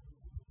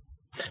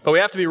 But we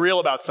have to be real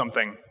about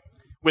something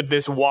with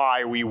this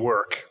why we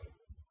work.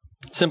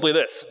 Simply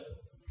this.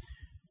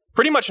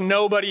 Pretty much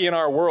nobody in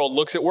our world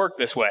looks at work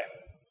this way.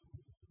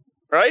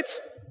 Right?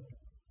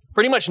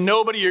 Pretty much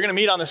nobody you're going to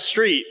meet on the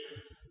street,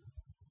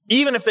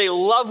 even if they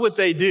love what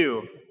they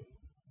do,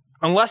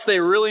 unless they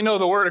really know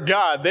the Word of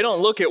God, they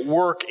don't look at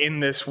work in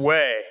this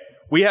way.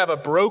 We have a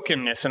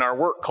brokenness in our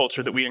work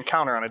culture that we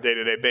encounter on a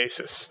day-to-day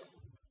basis.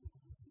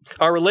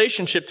 Our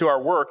relationship to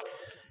our work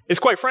is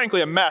quite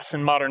frankly a mess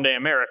in modern-day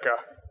America.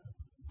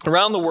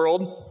 Around the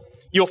world,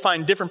 you'll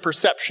find different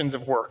perceptions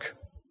of work.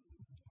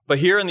 But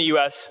here in the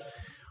U.S.,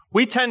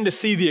 we tend to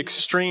see the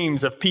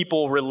extremes of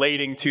people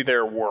relating to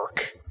their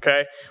work,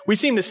 okay? We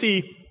seem to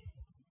see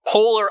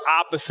polar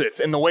opposites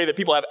in the way that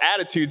people have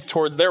attitudes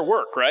towards their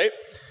work, right?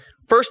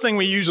 First thing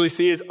we usually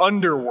see is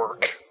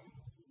underwork.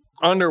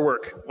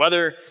 Underwork,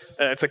 whether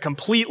it's a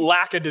complete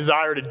lack of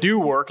desire to do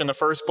work in the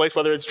first place,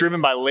 whether it's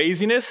driven by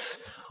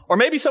laziness, or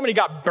maybe somebody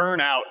got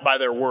burnt out by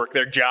their work,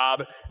 their job,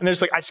 and they're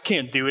just like, I just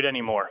can't do it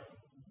anymore.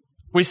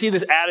 We see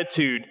this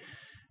attitude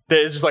that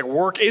is just like,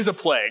 work is a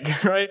plague,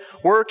 right?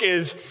 Work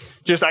is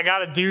just, I got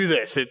to do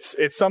this.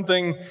 It's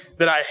something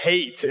that I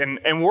hate.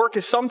 And work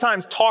is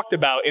sometimes talked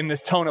about in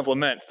this tone of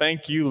lament.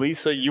 Thank you,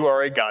 Lisa. You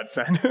are a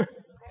godsend.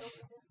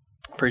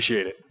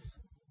 Appreciate it.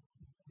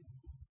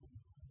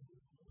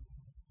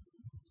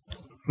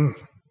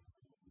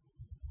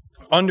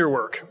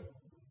 Underwork.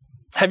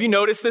 Have you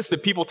noticed this,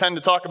 that people tend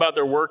to talk about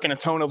their work in a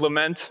tone of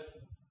lament?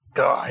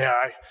 Oh, yeah,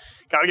 I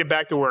got to get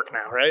back to work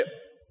now, right?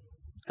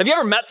 Have you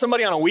ever met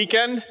somebody on a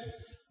weekend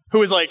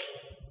who is like,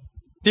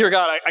 dear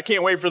God, I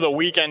can't wait for the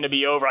weekend to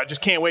be over. I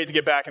just can't wait to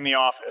get back in the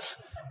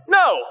office.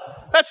 No,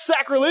 that's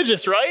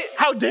sacrilegious, right?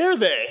 How dare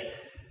they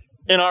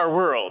in our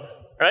world,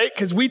 right?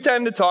 Because we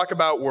tend to talk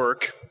about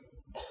work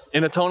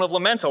in a tone of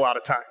lament a lot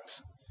of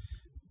times.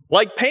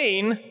 Like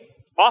pain,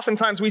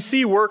 oftentimes we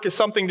see work as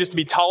something just to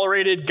be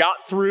tolerated,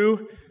 got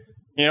through,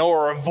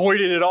 or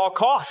avoided at all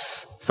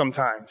costs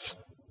sometimes.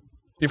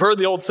 You've heard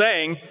the old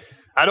saying,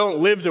 I don't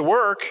live to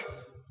work,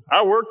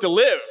 I work to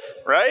live,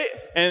 right?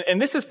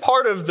 And this is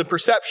part of the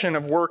perception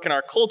of work in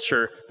our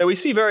culture that we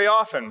see very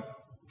often.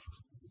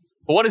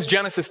 But what does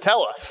Genesis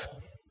tell us?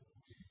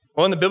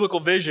 Well, in the biblical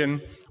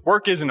vision,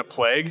 work isn't a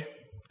plague.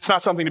 It's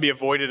not something to be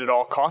avoided at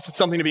all costs. It's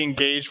something to be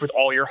engaged with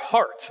all your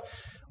heart.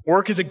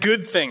 Work is a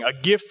good thing, a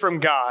gift from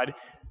God,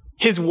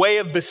 his way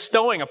of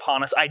bestowing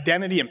upon us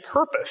identity and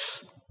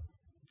purpose.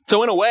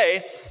 So in a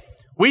way,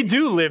 we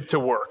do live to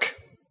work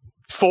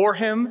for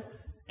him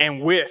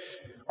and with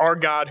our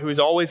God who is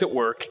always at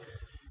work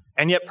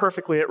and yet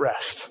perfectly at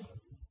rest.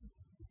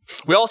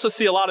 We also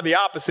see a lot of the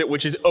opposite,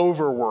 which is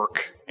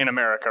overwork in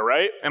America,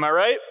 right? Am I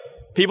right?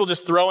 People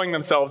just throwing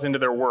themselves into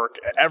their work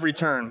at every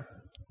turn.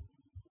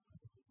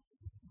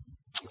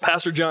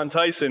 Pastor John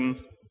Tyson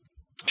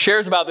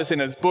shares about this in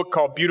his book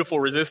called Beautiful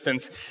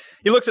Resistance.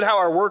 He looks at how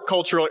our work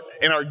culture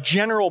and our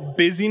general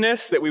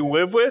busyness that we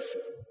live with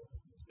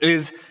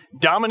is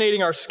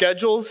dominating our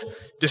schedules,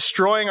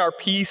 destroying our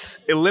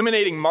peace,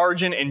 eliminating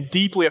margin, and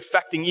deeply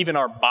affecting even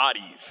our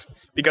bodies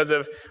because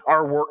of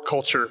our work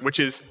culture, which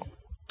is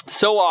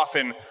so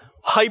often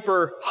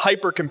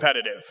hyper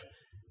competitive,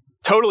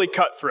 totally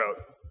cutthroat.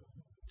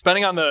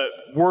 Depending on the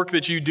work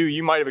that you do,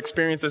 you might have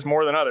experienced this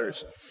more than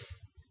others.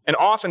 And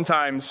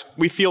oftentimes,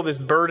 we feel this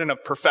burden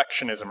of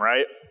perfectionism,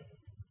 right?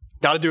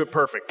 Got to do it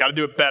perfect. Got to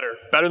do it better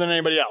than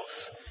anybody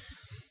else.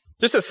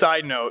 Just a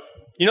side note,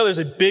 there's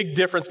a big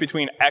difference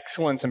between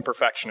excellence and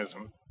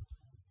perfectionism.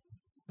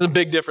 There's a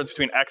big difference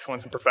between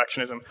excellence and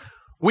perfectionism.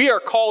 We are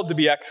called to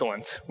be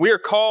excellent. We are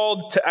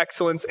called to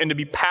excellence and to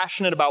be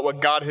passionate about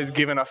what God has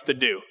given us to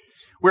do.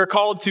 We're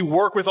called to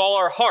work with all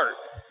our heart.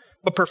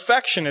 But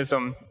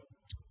perfectionism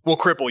will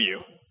cripple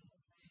you.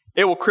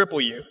 It will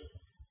cripple you.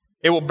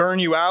 It will burn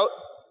you out.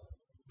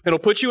 It'll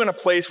put you in a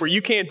place where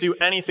you can't do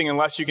anything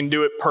unless you can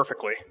do it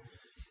perfectly.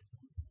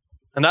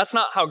 And that's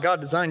not how God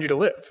designed you to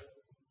live.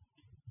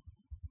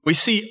 We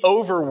see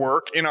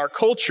overwork in our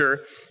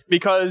culture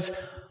because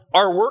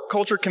our work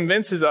culture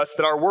convinces us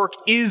that our work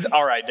is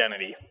our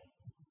identity.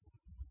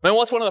 And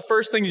what's one of the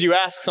first things you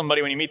ask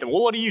somebody when you meet them?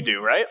 Well, what do you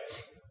do, right?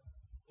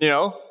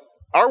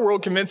 Our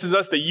world convinces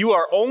us that you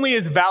are only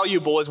as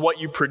valuable as what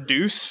you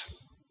produce.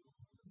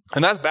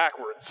 And that's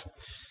backwards.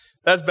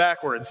 That's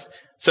backwards.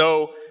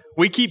 So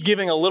we keep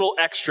giving a little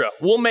extra.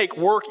 We'll make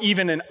work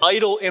even an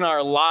idol in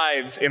our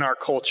lives in our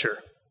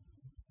culture.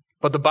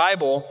 But the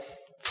Bible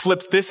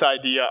flips this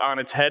idea on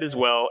its head as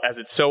well, as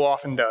it so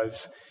often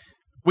does.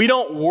 We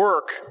don't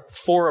work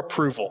for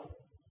approval.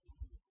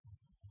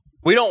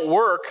 We don't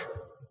work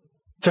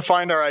to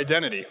find our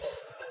identity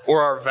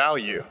or our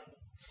value.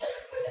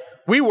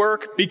 We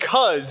work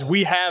because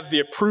we have the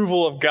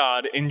approval of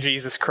God in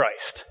Jesus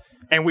Christ.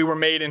 And we were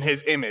made in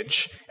his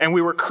image. And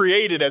we were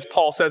created, as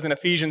Paul says in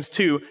Ephesians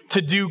 2,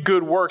 to do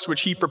good works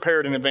which he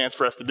prepared in advance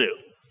for us to do.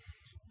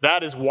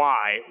 That is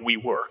why we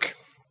work.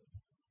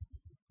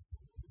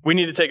 We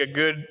need to take a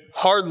good,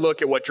 hard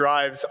look at what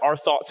drives our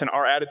thoughts and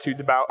our attitudes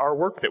about our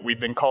work that we've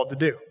been called to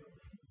do.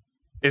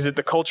 Is it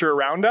the culture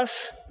around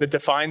us that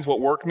defines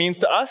what work means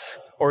to us,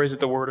 or is it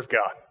the Word of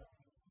God?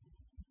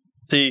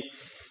 See,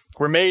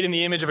 we're made in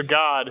the image of a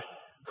God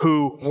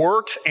who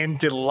works and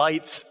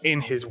delights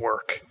in his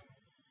work.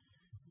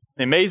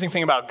 The amazing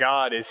thing about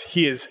God is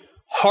he is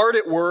hard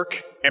at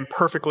work and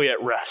perfectly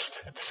at rest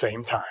at the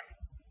same time.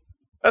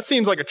 That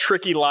seems like a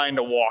tricky line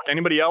to walk.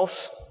 Anybody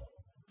else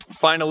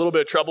find a little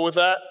bit of trouble with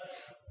that?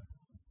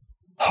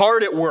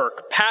 Hard at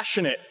work,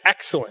 passionate,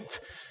 excellent,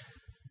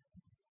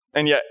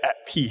 and yet at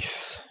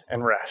peace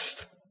and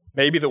rest.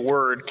 Maybe the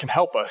Word can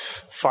help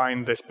us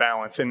find this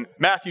balance. In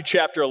Matthew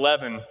chapter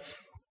 11,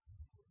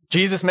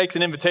 Jesus makes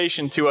an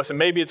invitation to us, and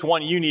maybe it's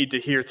one you need to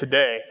hear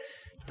today,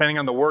 depending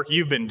on the work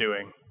you've been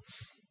doing.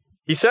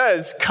 He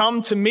says,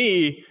 "Come to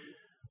me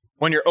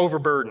when you're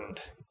overburdened,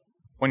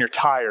 when you're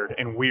tired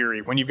and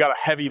weary, when you've got a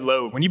heavy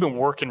load, when you've been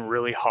working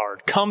really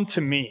hard. Come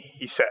to me,"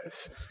 he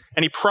says.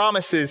 And he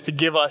promises to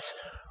give us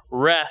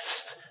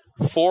rest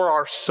for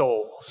our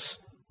souls.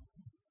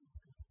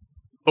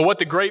 But what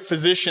the great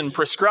physician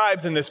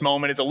prescribes in this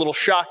moment is a little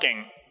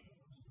shocking.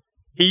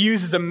 He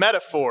uses a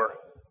metaphor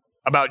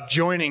about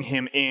joining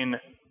him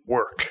in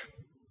work.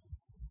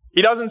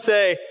 He doesn't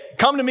say,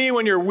 "Come to me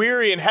when you're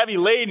weary and heavy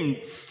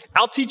laden.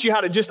 I'll teach you how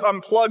to just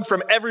unplug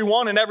from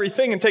everyone and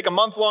everything and take a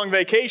month-long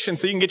vacation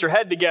so you can get your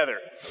head together."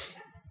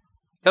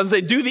 He doesn't say,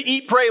 "Do the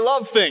eat, pray,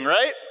 love thing,"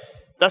 right?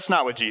 That's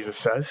not what Jesus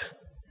says.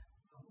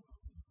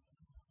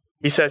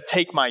 He says,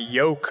 "Take my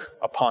yoke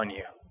upon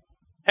you."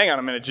 Hang on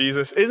a minute,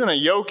 Jesus. Isn't a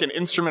yoke an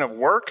instrument of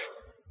work?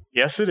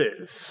 Yes, it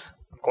is.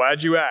 I'm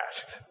glad you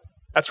asked.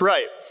 That's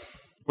right.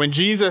 When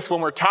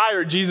we're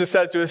tired, Jesus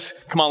says to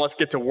us, "Come on, let's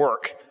get to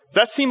work." Does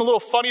that seem a little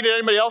funny to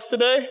anybody else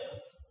today?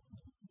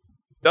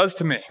 It does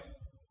to me.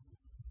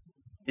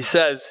 He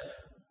says,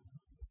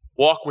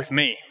 "Walk with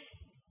me.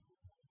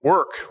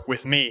 Work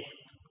with me.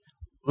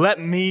 Let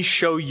me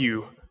show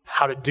you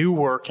how to do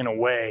work in a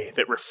way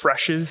that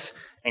refreshes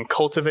and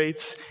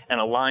cultivates and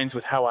aligns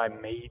with how I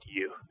made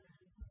you."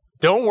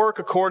 Don't work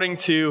according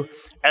to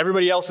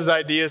everybody else's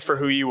ideas for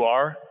who you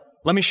are.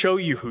 Let me show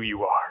you who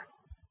you are.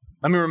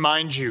 Let me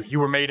remind you, you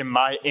were made in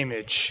my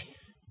image,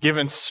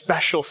 given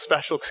special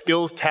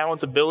skills,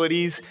 talents,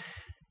 abilities,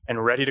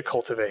 and ready to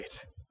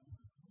cultivate.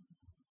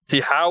 See,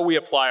 how we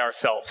apply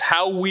ourselves,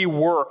 how we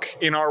work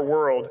in our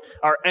world,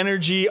 our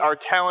energy, our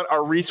talent,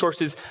 our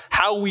resources,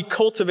 how we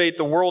cultivate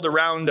the world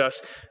around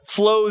us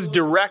flows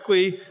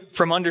directly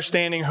from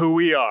understanding who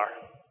we are,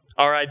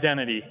 our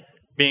identity,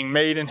 being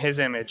made in his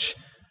image.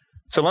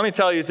 So let me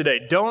tell you today,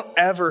 don't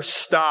ever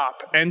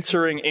stop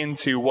entering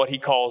into what he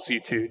calls you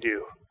to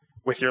do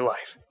with your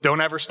life.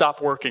 Don't ever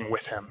stop working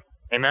with him.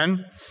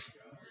 Amen?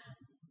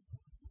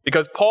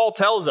 Because Paul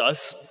tells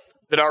us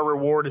that our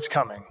reward is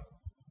coming.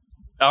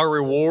 Our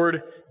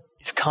reward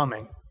is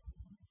coming.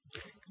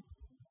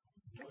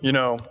 You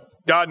know,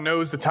 God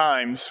knows the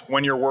times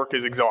when your work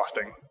is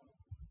exhausting.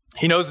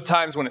 He knows the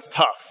times when it's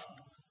tough.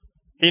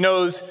 He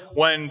knows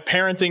when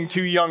parenting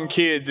 2 young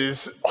kids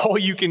is all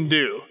you can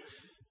do.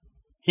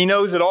 He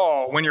knows it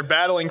all when you're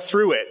battling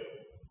through it.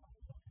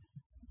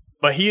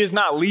 But he is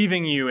not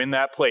leaving you in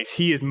that place.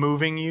 He is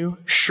moving you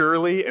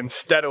surely and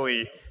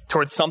steadily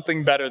towards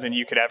something better than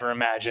you could ever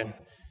imagine.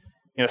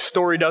 You know, the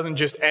story doesn't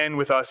just end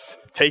with us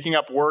taking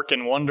up work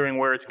and wondering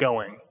where it's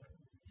going.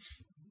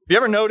 Have you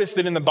ever noticed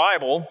that in the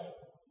Bible,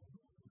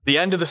 the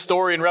end of the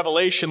story in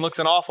Revelation looks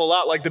an awful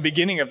lot like the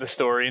beginning of the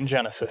story in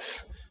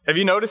Genesis? Have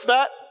you noticed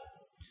that?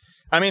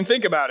 I mean,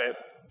 think about it.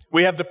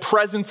 We have the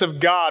presence of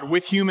God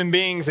with human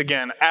beings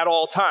again at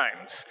all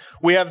times.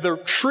 We have the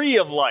tree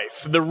of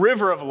life, the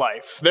river of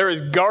life. There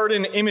is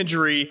garden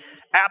imagery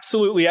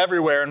absolutely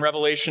everywhere in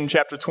Revelation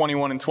chapter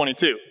 21 and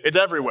 22. It's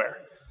everywhere.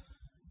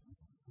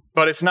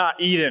 But it's not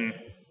Eden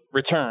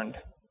returned.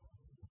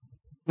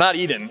 It's not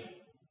Eden.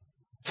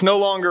 It's no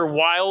longer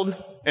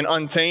wild and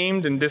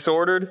untamed and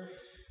disordered.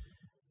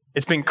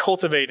 It's been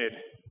cultivated,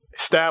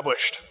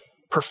 established,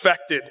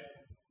 perfected.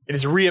 It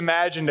is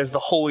reimagined as the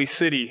holy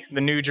city,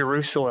 the New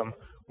Jerusalem,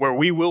 where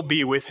we will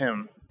be with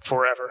him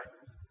forever.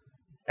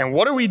 And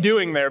what are we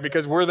doing there?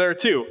 Because we're there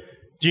too.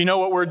 Do you know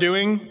what we're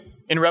doing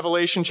in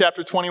Revelation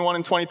chapter 21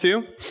 and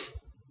 22?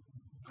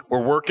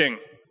 We're working.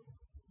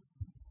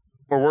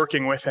 We're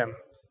working with him.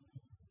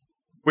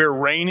 We're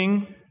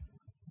reigning.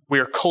 We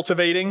are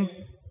cultivating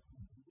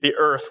the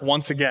earth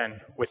once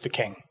again with the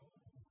King.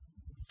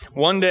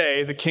 One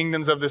day, the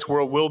kingdoms of this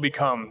world will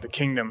become the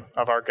kingdom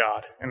of our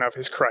God and of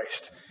his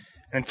Christ.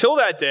 And until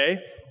that day,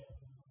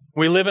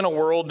 we live in a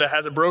world that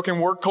has a broken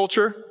work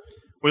culture.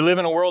 We live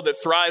in a world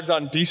that thrives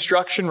on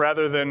destruction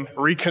rather than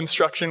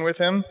reconstruction with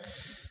him.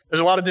 There's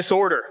a lot of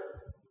disorder.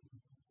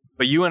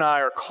 But you and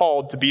I are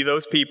called to be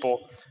those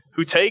people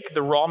who take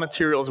the raw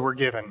materials we're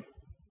given,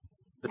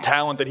 the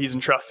talent that he's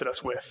entrusted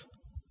us with,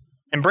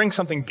 and bring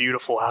something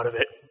beautiful out of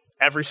it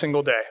every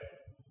single day.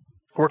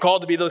 We're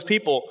called to be those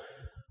people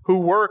who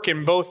work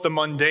in both the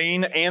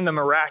mundane and the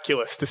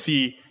miraculous to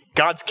see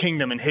God's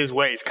kingdom and his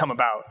ways come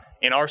about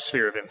in our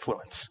sphere of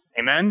influence.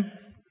 Amen?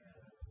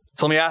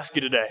 So let me ask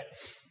you today,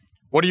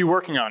 what are you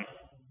working on?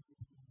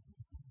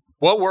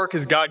 What work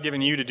has God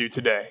given you to do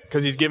today?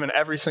 Because he's given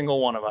every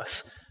single one of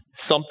us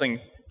something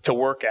to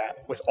work at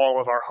with all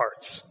of our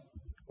hearts.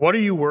 What are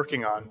you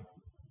working on?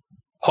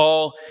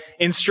 Paul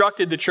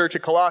instructed the church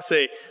at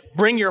Colossae,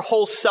 bring your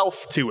whole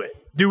self to it.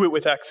 Do it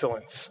with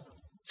excellence.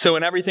 So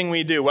in everything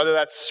we do, whether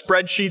that's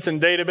spreadsheets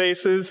and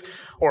databases,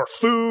 or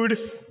food,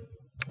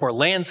 or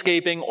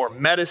landscaping, or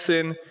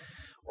medicine,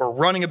 or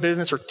running a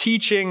business, or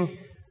teaching,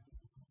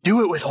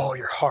 do it with all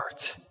your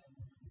heart.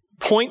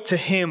 Point to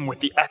him with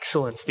the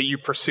excellence that you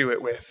pursue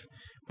it with.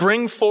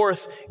 Bring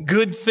forth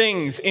good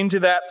things into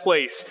that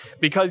place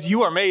because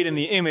you are made in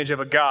the image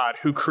of a God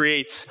who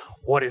creates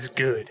what is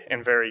good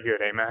and very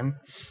good. Amen.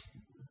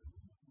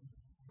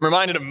 I'm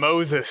reminded of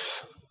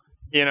Moses,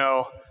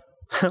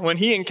 when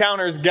he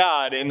encounters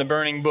God in the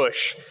burning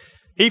bush,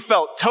 he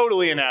felt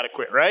totally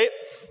inadequate, right?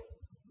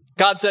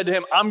 God said to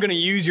him, I'm going to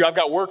use you. I've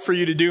got work for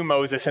you to do,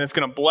 Moses, and it's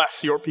going to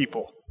bless your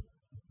people.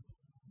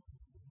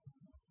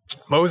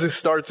 Moses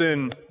starts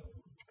in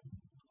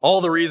all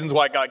the reasons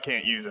why God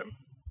can't use him.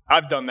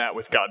 I've done that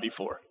with God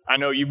before. I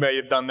know you may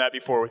have done that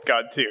before with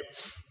God too.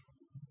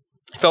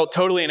 He felt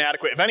totally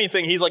inadequate. If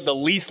anything, he's like the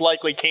least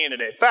likely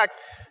candidate. In fact,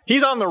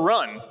 he's on the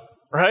run,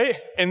 right?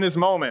 In this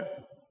moment.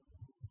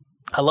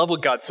 I love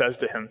what God says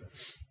to him.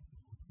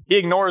 He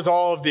ignores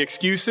all of the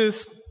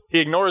excuses. He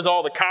ignores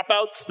all the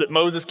cop-outs that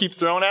Moses keeps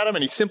throwing at him,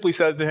 and he simply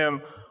says to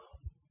him,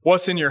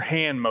 what's in your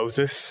hand,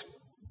 Moses?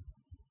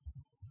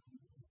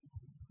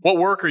 What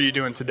work are you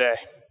doing today?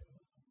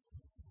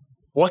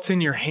 What's in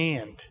your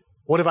hand?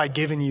 What have I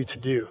given you to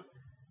do?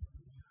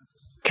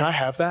 Can I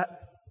have that?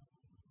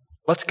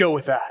 Let's go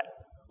with that.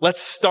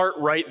 Let's start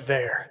right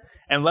there.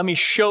 And let me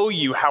show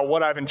you how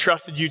what I've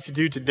entrusted you to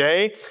do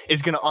today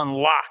is going to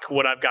unlock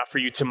what I've got for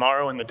you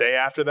tomorrow and the day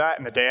after that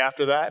and the day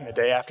after that and the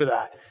day after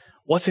that.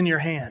 What's in your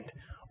hand?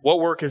 What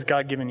work has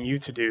God given you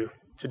to do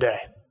today?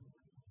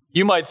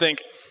 You might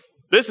think,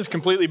 this is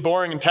completely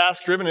boring and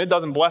task-driven and it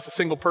doesn't bless a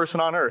single person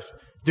on earth.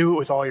 Do it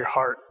with all your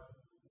heart.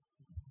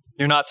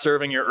 You're not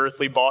serving your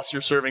earthly boss,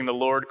 you're serving the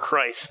Lord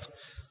Christ.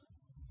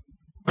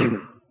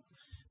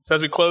 So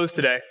as we close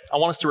today, I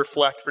want us to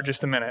reflect for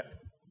just a minute.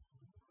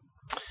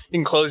 You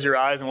can close your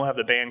eyes and we'll have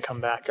the band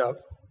come back up.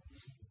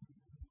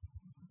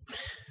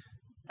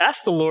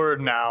 ask the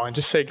Lord now and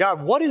just say,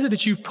 God, what is it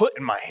that you've put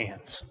in my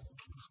hands?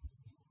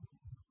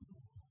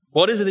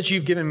 What is it that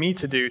you've given me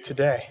to do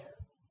today?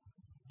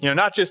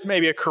 Not just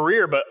maybe a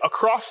career, but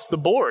across the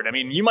board. I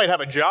mean, you might have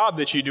a job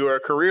that you do or a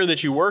career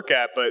that you work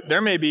at, but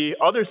there may be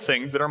other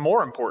things that are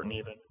more important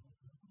even.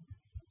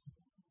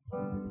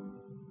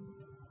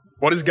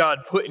 What has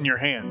God put in your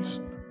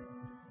hands?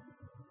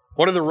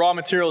 What are the raw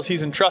materials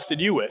he's entrusted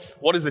you with?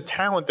 What is the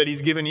talent that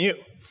he's given you?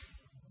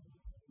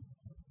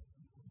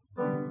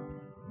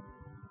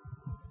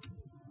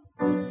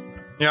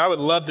 I would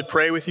love to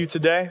pray with you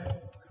today.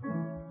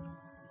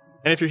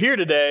 And if you're here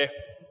today,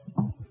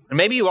 and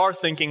maybe you are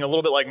thinking a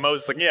little bit like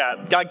Moses, like,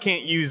 yeah, God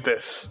can't use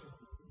this.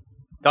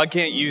 God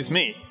can't use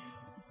me.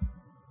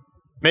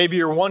 Maybe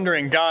you're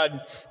wondering, God,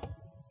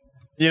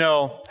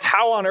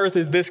 how on earth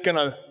is this going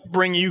to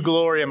bring you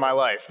glory in my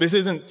life? This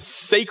isn't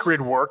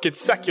sacred work, it's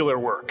secular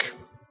work.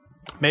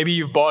 Maybe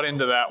you've bought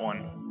into that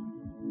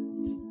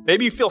one.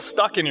 Maybe you feel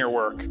stuck in your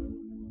work.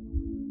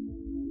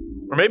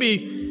 Or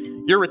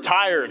maybe you're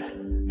retired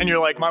and you're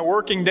like, my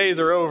working days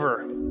are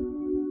over.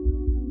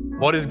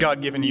 What has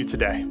God given you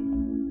today?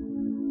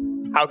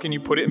 How can you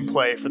put it in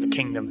play for the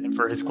kingdom and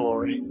for his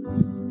glory?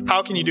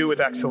 How can you do it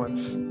with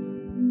excellence?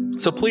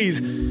 So please,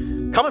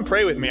 come and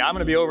pray with me. I'm going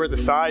to be over at the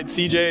side.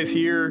 CJ is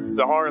here.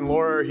 Zahar and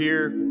Laura are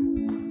here.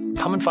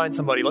 Come and find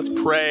somebody. Let's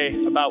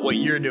pray about what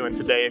you're doing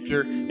today. If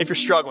you're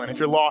struggling, if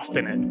you're lost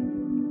in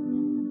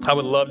it, I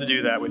would love to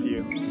do that with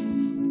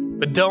you.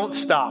 But don't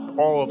stop,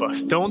 all of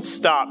us. Don't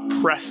stop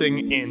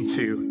pressing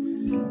into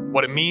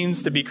what it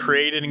means to be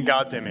created in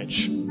God's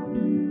image,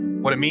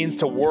 what it means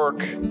to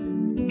work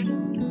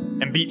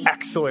and be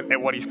excellent at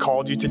what he's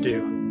called you to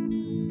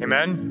do.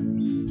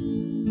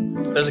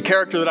 Amen? There's a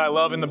character that I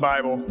love in the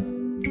Bible,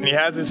 and he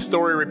has his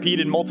story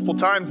repeated multiple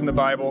times in the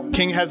Bible,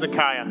 King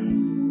Hezekiah.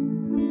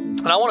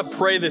 And I want to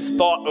pray this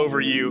thought over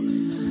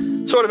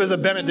you, sort of as a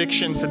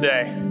benediction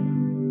today.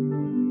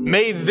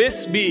 May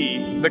this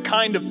be the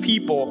kind of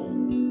people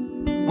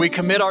we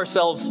commit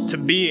ourselves to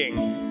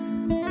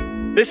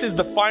being. This is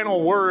the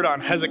final word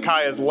on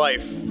Hezekiah's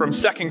life from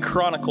 2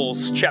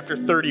 Chronicles chapter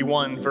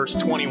 31, verse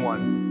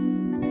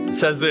 21. It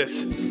says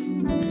this,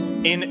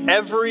 in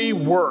every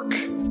work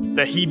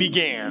that he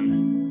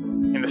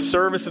began, in the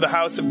service of the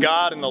house of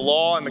God and the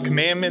law and the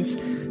commandments,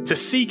 to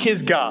seek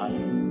his God,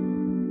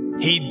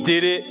 he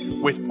did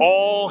it with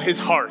all his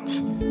heart,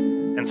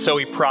 and so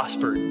he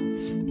prospered.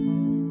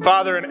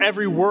 Father, in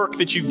every work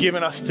that you've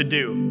given us to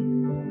do,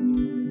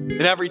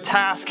 in every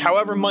task,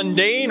 however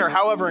mundane or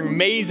however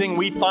amazing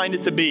we find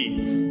it to be,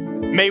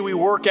 may we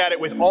work at it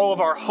with all of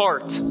our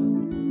heart.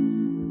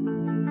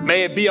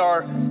 May it be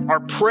our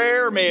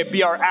prayer, may it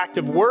be our act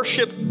of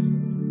worship,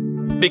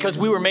 because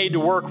we were made to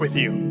work with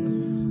you.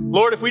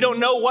 Lord, if we don't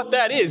know what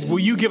that is, will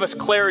you give us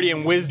clarity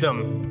and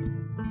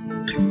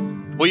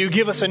wisdom? Will you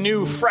give us a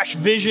new, fresh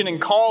vision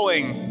and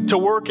calling to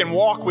work and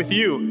walk with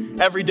you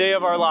every day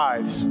of our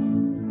lives?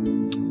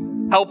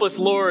 Help us,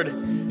 Lord,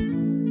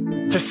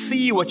 to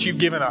see what you've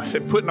given us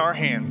and put in our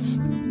hands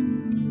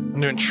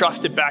and to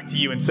entrust it back to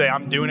you and say,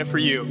 I'm doing it for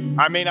you.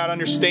 I may not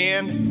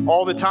understand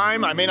all the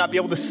time. I may not be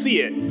able to see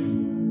it,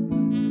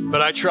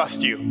 but I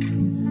trust you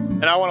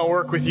and I want to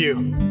work with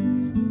you.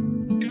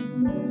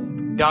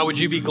 God, would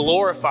you be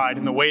glorified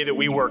in the way that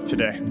we work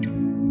today?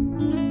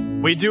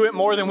 We do it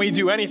more than we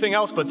do anything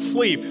else but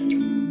sleep.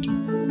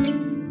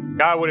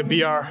 God, would it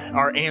be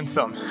our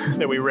anthem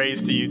that we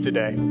raise to you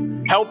today?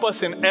 Help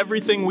us in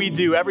everything we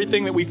do,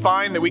 everything that we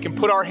find that we can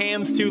put our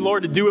hands to,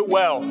 Lord, to do it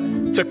well,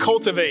 to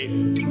cultivate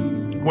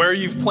where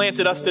you've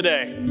planted us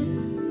today,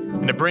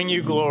 and to bring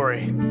you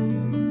glory,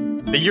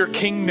 that your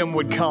kingdom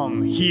would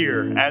come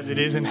here as it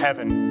is in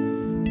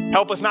heaven.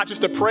 Help us not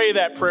just to pray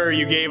that prayer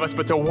you gave us,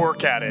 but to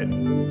work at it,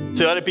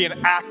 to let it be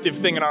an active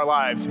thing in our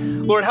lives.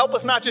 Lord, help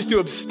us not just to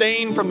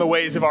abstain from the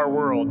ways of our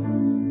world,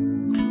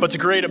 but to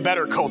create a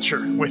better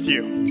culture with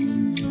you,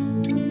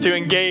 to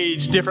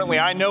engage differently.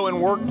 I know in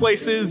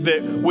workplaces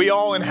that we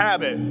all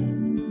inhabit,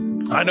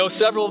 I know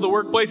several of the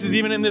workplaces,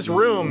 even in this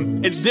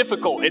room, it's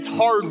difficult, it's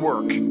hard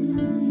work.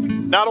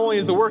 Not only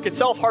is the work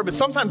itself hard, but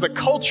sometimes the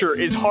culture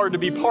is hard to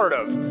be part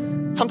of.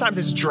 Sometimes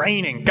it's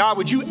draining. God,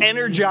 would you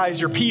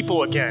energize your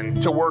people again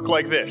to work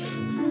like this?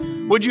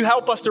 Would you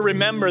help us to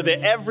remember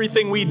that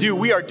everything we do,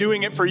 we are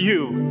doing it for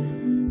you.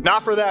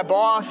 Not for that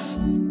boss,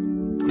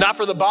 not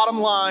for the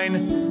bottom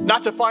line,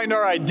 not to find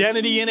our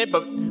identity in it,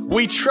 but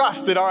we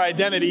trust that our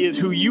identity is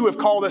who you have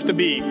called us to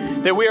be,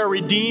 that we are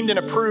redeemed and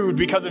approved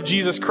because of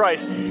Jesus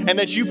Christ, and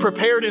that you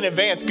prepared in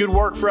advance good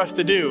work for us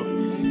to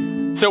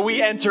do. So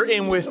we enter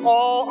in with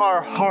all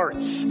our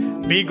hearts.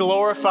 Be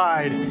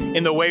glorified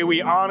in the way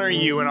we honor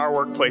you in our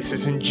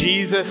workplaces. In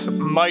Jesus'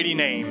 mighty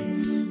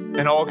name.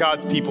 And all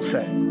God's people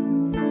say,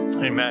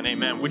 amen,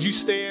 amen. Would you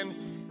stand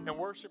and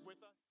worship with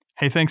us?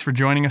 Hey, thanks for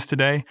joining us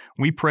today.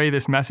 We pray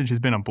this message has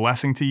been a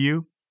blessing to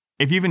you.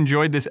 If you've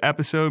enjoyed this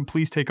episode,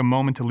 please take a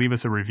moment to leave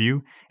us a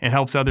review. It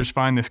helps others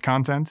find this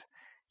content.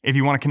 If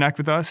you want to connect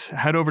with us,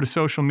 head over to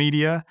social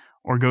media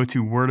or go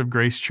to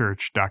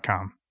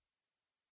wordofgracechurch.com.